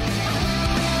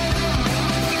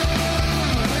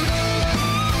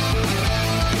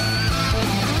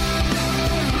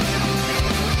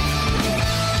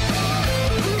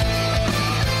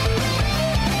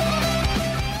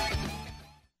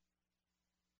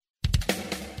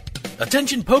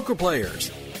 Attention poker players!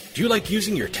 Do you like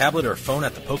using your tablet or phone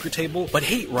at the poker table, but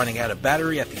hate running out of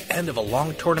battery at the end of a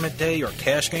long tournament day or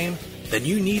cash game? Then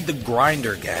you need the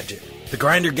Grindr Gadget. The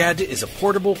Grindr Gadget is a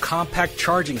portable, compact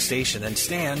charging station and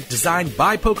stand designed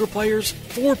by poker players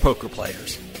for poker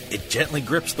players. It gently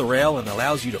grips the rail and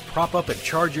allows you to prop up and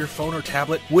charge your phone or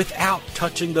tablet without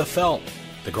touching the felt.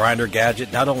 The Grindr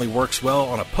Gadget not only works well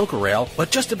on a poker rail, but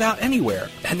just about anywhere.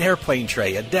 An airplane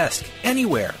tray, a desk,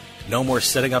 anywhere. No more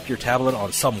setting up your tablet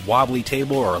on some wobbly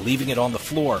table or leaving it on the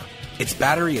floor. Its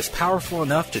battery is powerful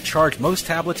enough to charge most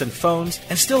tablets and phones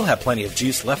and still have plenty of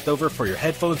juice left over for your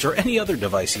headphones or any other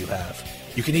device you have.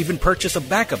 You can even purchase a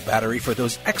backup battery for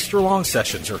those extra long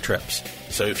sessions or trips.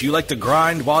 So if you like to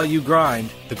grind while you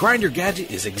grind, the Grindr Gadget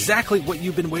is exactly what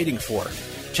you've been waiting for.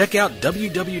 Check out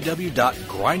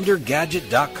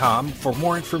www.grindergadget.com for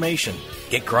more information.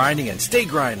 Get grinding and stay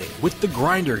grinding with the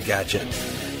Grindr Gadget.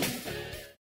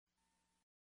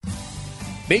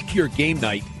 Make your game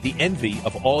night the envy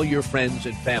of all your friends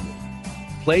and family.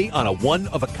 Play on a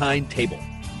one-of-a-kind table.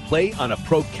 Play on a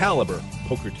Pro Caliber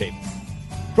poker table.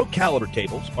 Pro Caliber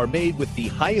tables are made with the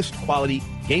highest quality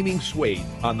gaming suede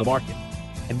on the market.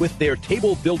 And with their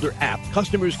Table Builder app,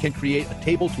 customers can create a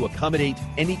table to accommodate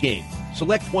any game.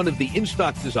 Select one of the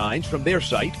in-stock designs from their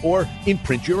site or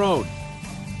imprint your own.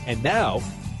 And now,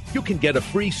 you can get a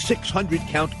free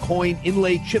 600-count coin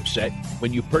inlay chipset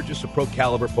when you purchase a Pro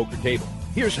Caliber poker table.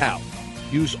 Here's how.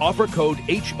 Use offer code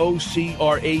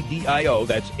HOCRADIO,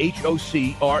 that's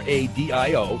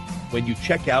HOCRADIO, when you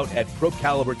check out at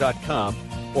ProCaliber.com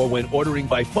or when ordering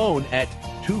by phone at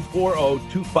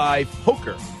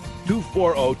 24025-POKER.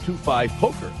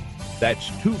 24025-POKER. That's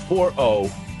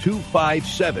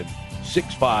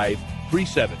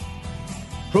 240-257-6537.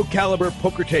 Pro Caliber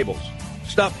poker tables.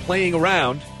 Stop playing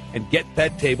around and get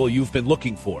that table you've been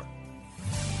looking for.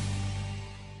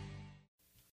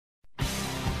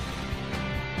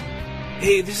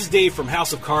 Hey, this is Dave from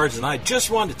House of Cards, and I just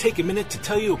wanted to take a minute to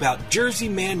tell you about Jersey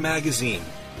Man Magazine.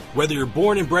 Whether you're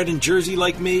born and bred in Jersey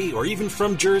like me, or even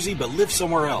from Jersey but live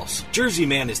somewhere else, Jersey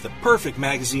Man is the perfect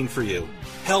magazine for you.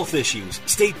 Health issues,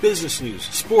 state business news,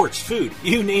 sports, food,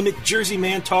 you name it, Jersey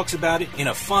Man talks about it in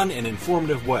a fun and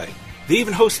informative way. They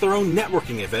even host their own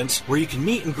networking events where you can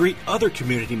meet and greet other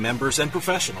community members and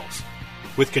professionals.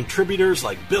 With contributors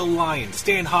like Bill Lyon,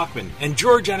 Stan Hochman, and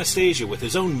George Anastasia with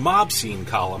his own mob scene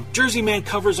column, Jersey Man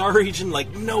covers our region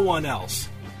like no one else.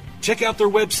 Check out their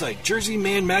website,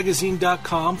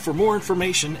 jerseymanmagazine.com, for more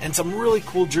information and some really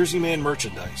cool Jersey Man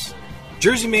merchandise.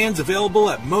 Jersey Man's available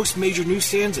at most major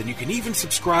newsstands, and you can even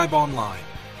subscribe online.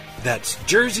 That's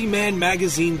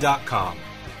jerseymanmagazine.com.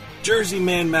 Jersey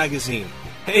Man Magazine.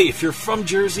 Hey, if you're from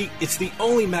Jersey, it's the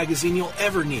only magazine you'll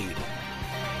ever need.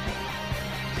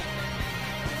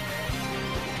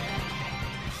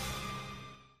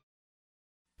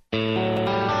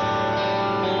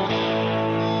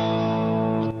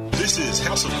 This is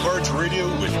House of Cards Radio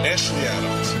with Ashley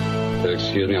Adams.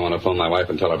 Excuse me, I want to phone my wife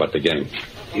and tell her about the game.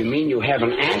 You mean you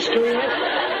haven't asked her yet?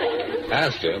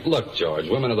 Ask her. Look, George,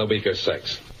 women are the weaker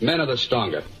sex. Men are the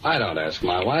stronger. I don't ask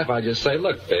my wife. I just say,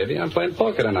 look, baby, I'm playing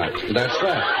poker tonight. That's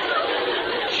that.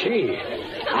 Gee,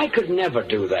 I could never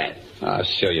do that.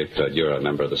 Sure you could. You're a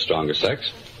member of the stronger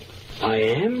sex. I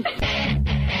am?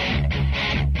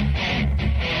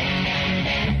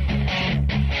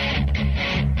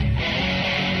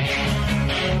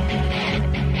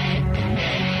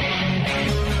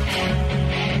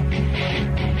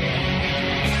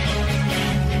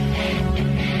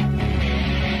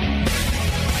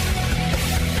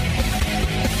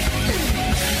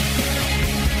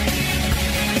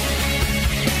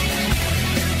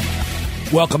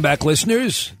 Welcome back,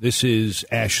 listeners. This is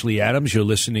Ashley Adams. You're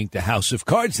listening to House of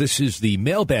Cards. This is the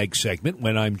mailbag segment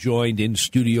when I'm joined in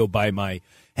studio by my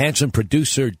handsome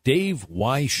producer, Dave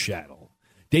Weishattle.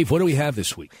 Dave, what do we have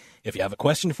this week? If you have a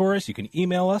question for us, you can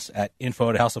email us at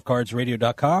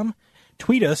info@houseofcardsradio.com,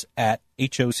 tweet us at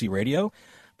HOC Radio,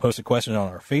 post a question on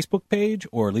our Facebook page,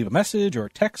 or leave a message or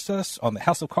text us on the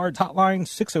House of Cards hotline,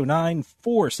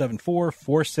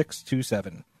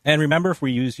 609-474-4627. And remember, if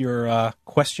we use your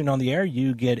question on the air,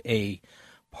 you get a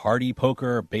Party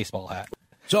Poker baseball hat.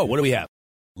 So, what do we have?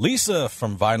 Lisa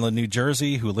from Vineland, New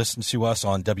Jersey, who listens to us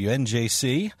on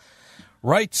WNJC,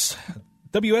 writes,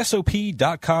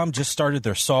 WSOP.com just started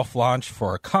their soft launch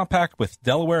for a compact with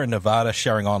Delaware and Nevada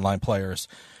sharing online players.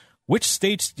 Which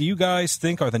states do you guys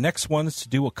think are the next ones to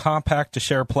do a compact to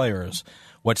share players?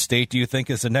 What state do you think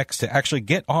is the next to actually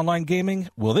get online gaming?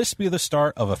 Will this be the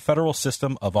start of a federal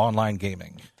system of online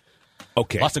gaming?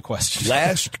 Okay. Lots of questions.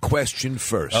 Last question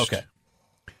first. Okay.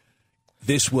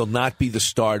 This will not be the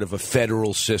start of a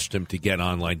federal system to get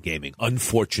online gaming,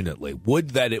 unfortunately.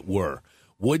 Would that it were.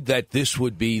 Would that this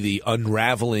would be the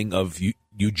unraveling of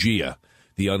UGIA,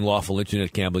 the Unlawful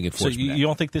Internet Gambling Enforcement Act. So you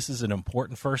don't think this is an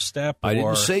important first step? I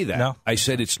didn't say that. No? I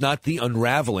said it's not the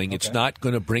unraveling. Okay. It's not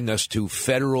going to bring us to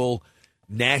federal,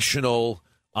 national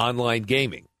online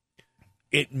gaming.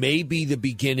 It may be the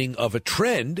beginning of a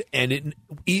trend, and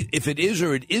if it is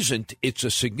or it isn't, it's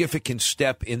a significant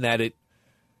step in that it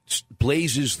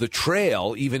blazes the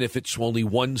trail, even if it's only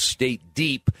one state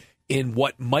deep, in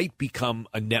what might become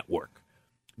a network.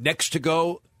 Next to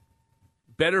go,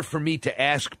 better for me to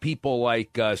ask people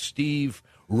like Steve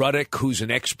Ruddick, who's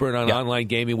an expert on online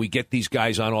gaming. We get these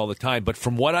guys on all the time. But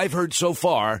from what I've heard so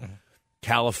far,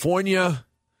 California,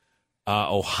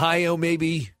 Ohio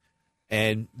maybe,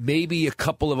 and maybe a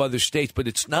couple of other states. But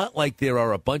it's not like there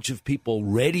are a bunch of people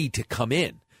ready to come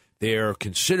in. They're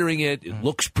considering it. It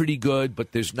looks pretty good,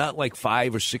 but there's not like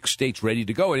 5 or 6 states ready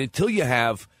to go. And until you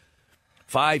have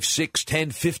 5, 6,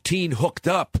 10, 15 hooked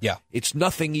up, it's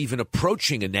nothing even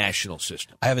approaching a national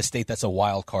system. I have a state that's a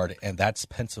wild card, and that's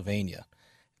Pennsylvania.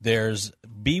 There's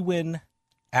BWin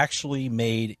actually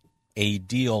made a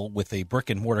deal with a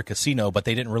brick-and-mortar casino, but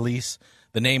they didn't release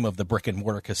the name of the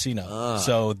brick-and-mortar casino.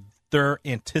 So they're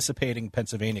anticipating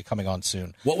Pennsylvania coming on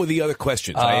soon. What were the other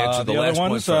questions? I answered the last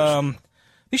one first.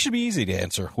 These should be easy to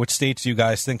answer. Which states do you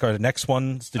guys think are the next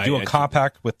ones to do a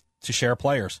compact with to share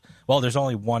players? Well, there's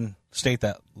only one state,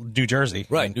 that New Jersey.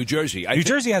 Right, New Jersey. New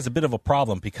Jersey has a bit of a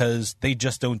problem because they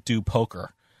just don't do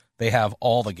poker. They have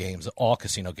all the games, all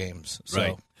casino games.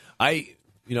 So. Right. I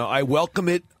welcome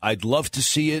it. I'd love to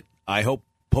see it. I hope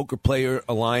Poker Player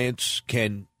Alliance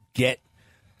can get,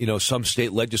 some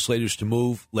state legislatures to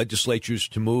move.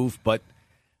 But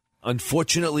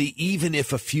unfortunately, even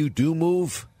if a few do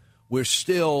move, we're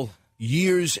still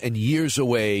years and years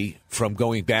away from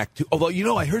going back to...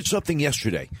 Although, I heard something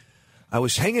yesterday. I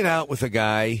was hanging out with a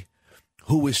guy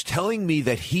who was telling me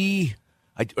that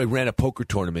I ran a poker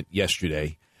tournament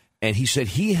yesterday, and he said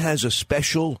he has a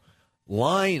special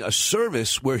line, a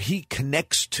service where he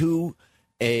connects to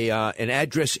an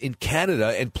address in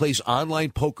Canada and plays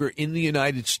online poker in the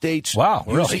United States. Wow,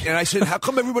 really? And I said, how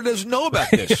come everybody doesn't know about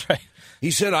this? Right.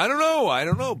 He said, I don't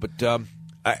know. But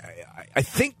I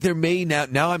think there may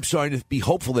now I'm starting to be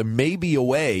hopeful there may be a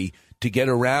way to get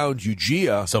around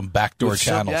UGIA. Some backdoor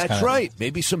channels. That's right.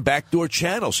 Maybe some backdoor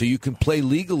channels so you can play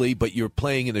legally, but you're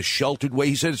playing in a sheltered way.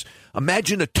 He says,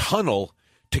 imagine a tunnel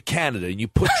to Canada, and you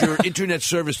put your internet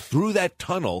service through that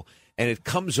tunnel, and it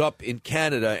comes up in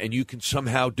Canada, and you can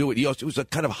somehow do it. It was a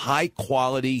kind of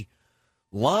high-quality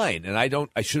line, and I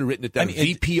should have written it down.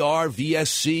 VPR,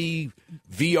 VSC,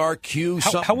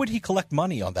 VRQ. How would he collect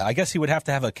money on that? I guess he would have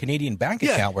to have a Canadian bank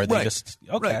account where they just...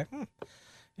 Okay. Right.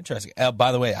 Interesting.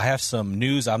 By the way, I have some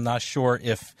news. I'm not sure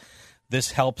if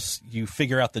this helps you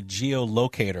figure out the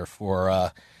geolocator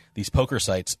for these poker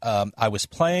sites. I was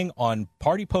playing on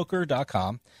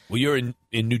partypoker.com. Well, you're in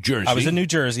New Jersey. I was in New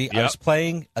Jersey. Yep. I was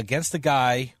playing against a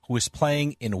guy who was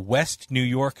playing in West New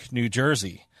York, New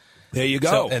Jersey. There you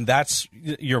go. And that's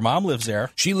your mom lives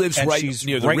there. She lives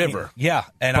near the river.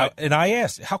 And I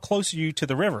asked, how close are you to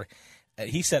the river?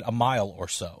 He said a mile or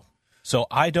so. So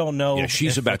I don't know. Yeah,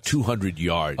 she's about 200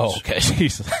 yards. Oh, okay.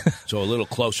 So a little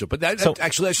closer. But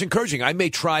actually, that's encouraging. I may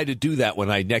try to do that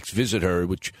when I next visit her,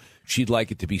 which she'd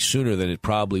like it to be sooner than it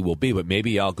probably will be. But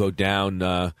maybe I'll go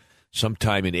down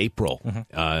sometime in April,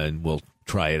 and we'll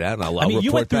try it out. And I'll report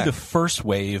you went through back. the first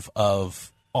wave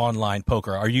of online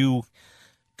poker. Are you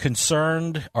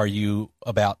concerned? Are you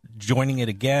about joining it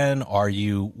again? Are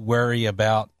you worried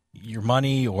about your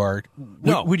money? Or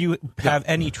would you have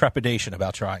any trepidation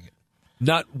about trying it?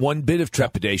 Not one bit of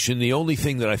trepidation. The only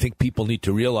thing that I think people need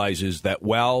to realize is that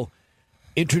while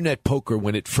Internet poker,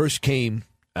 when it first came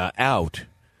out,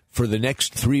 for the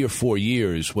next 3 or 4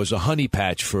 years, was a honey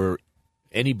patch for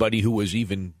anybody who was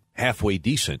even halfway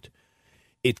decent,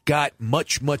 it got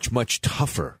much, much, much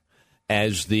tougher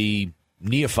as the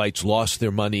neophytes lost their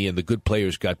money and the good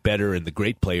players got better and the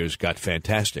great players got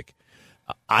fantastic.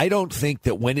 I don't think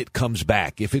that when it comes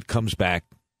back, if it comes back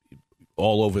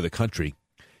all over the country,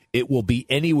 it will be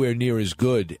anywhere near as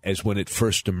good as when it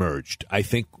first emerged. I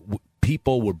think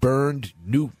people were burned,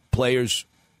 new players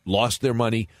lost their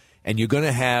money, and you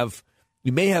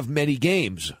may have many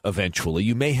games eventually.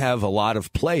 You may have a lot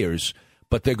of players,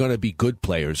 but they're going to be good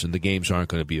players, and the games aren't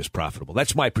going to be as profitable.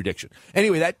 That's my prediction.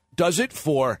 Anyway, that does it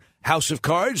for House of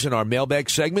Cards and our mailbag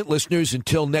segment. Listeners,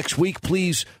 until next week,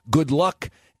 please, good luck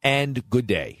and good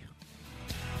day.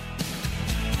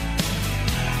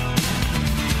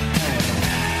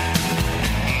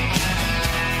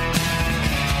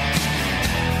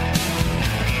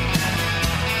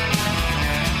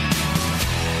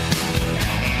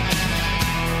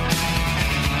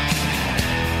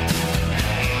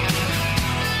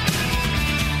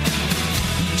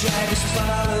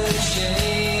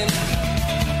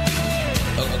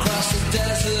 Across the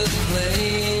desert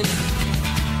plain,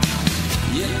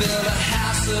 you build a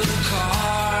house of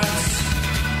cards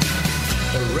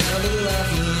around a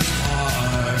lover's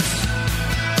heart.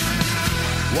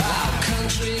 Wild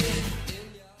country.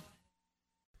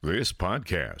 This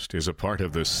podcast is a part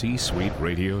of the C-Suite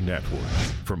Radio Network.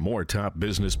 For more top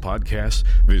business podcasts,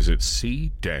 visit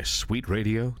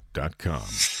c-suiteradio.com.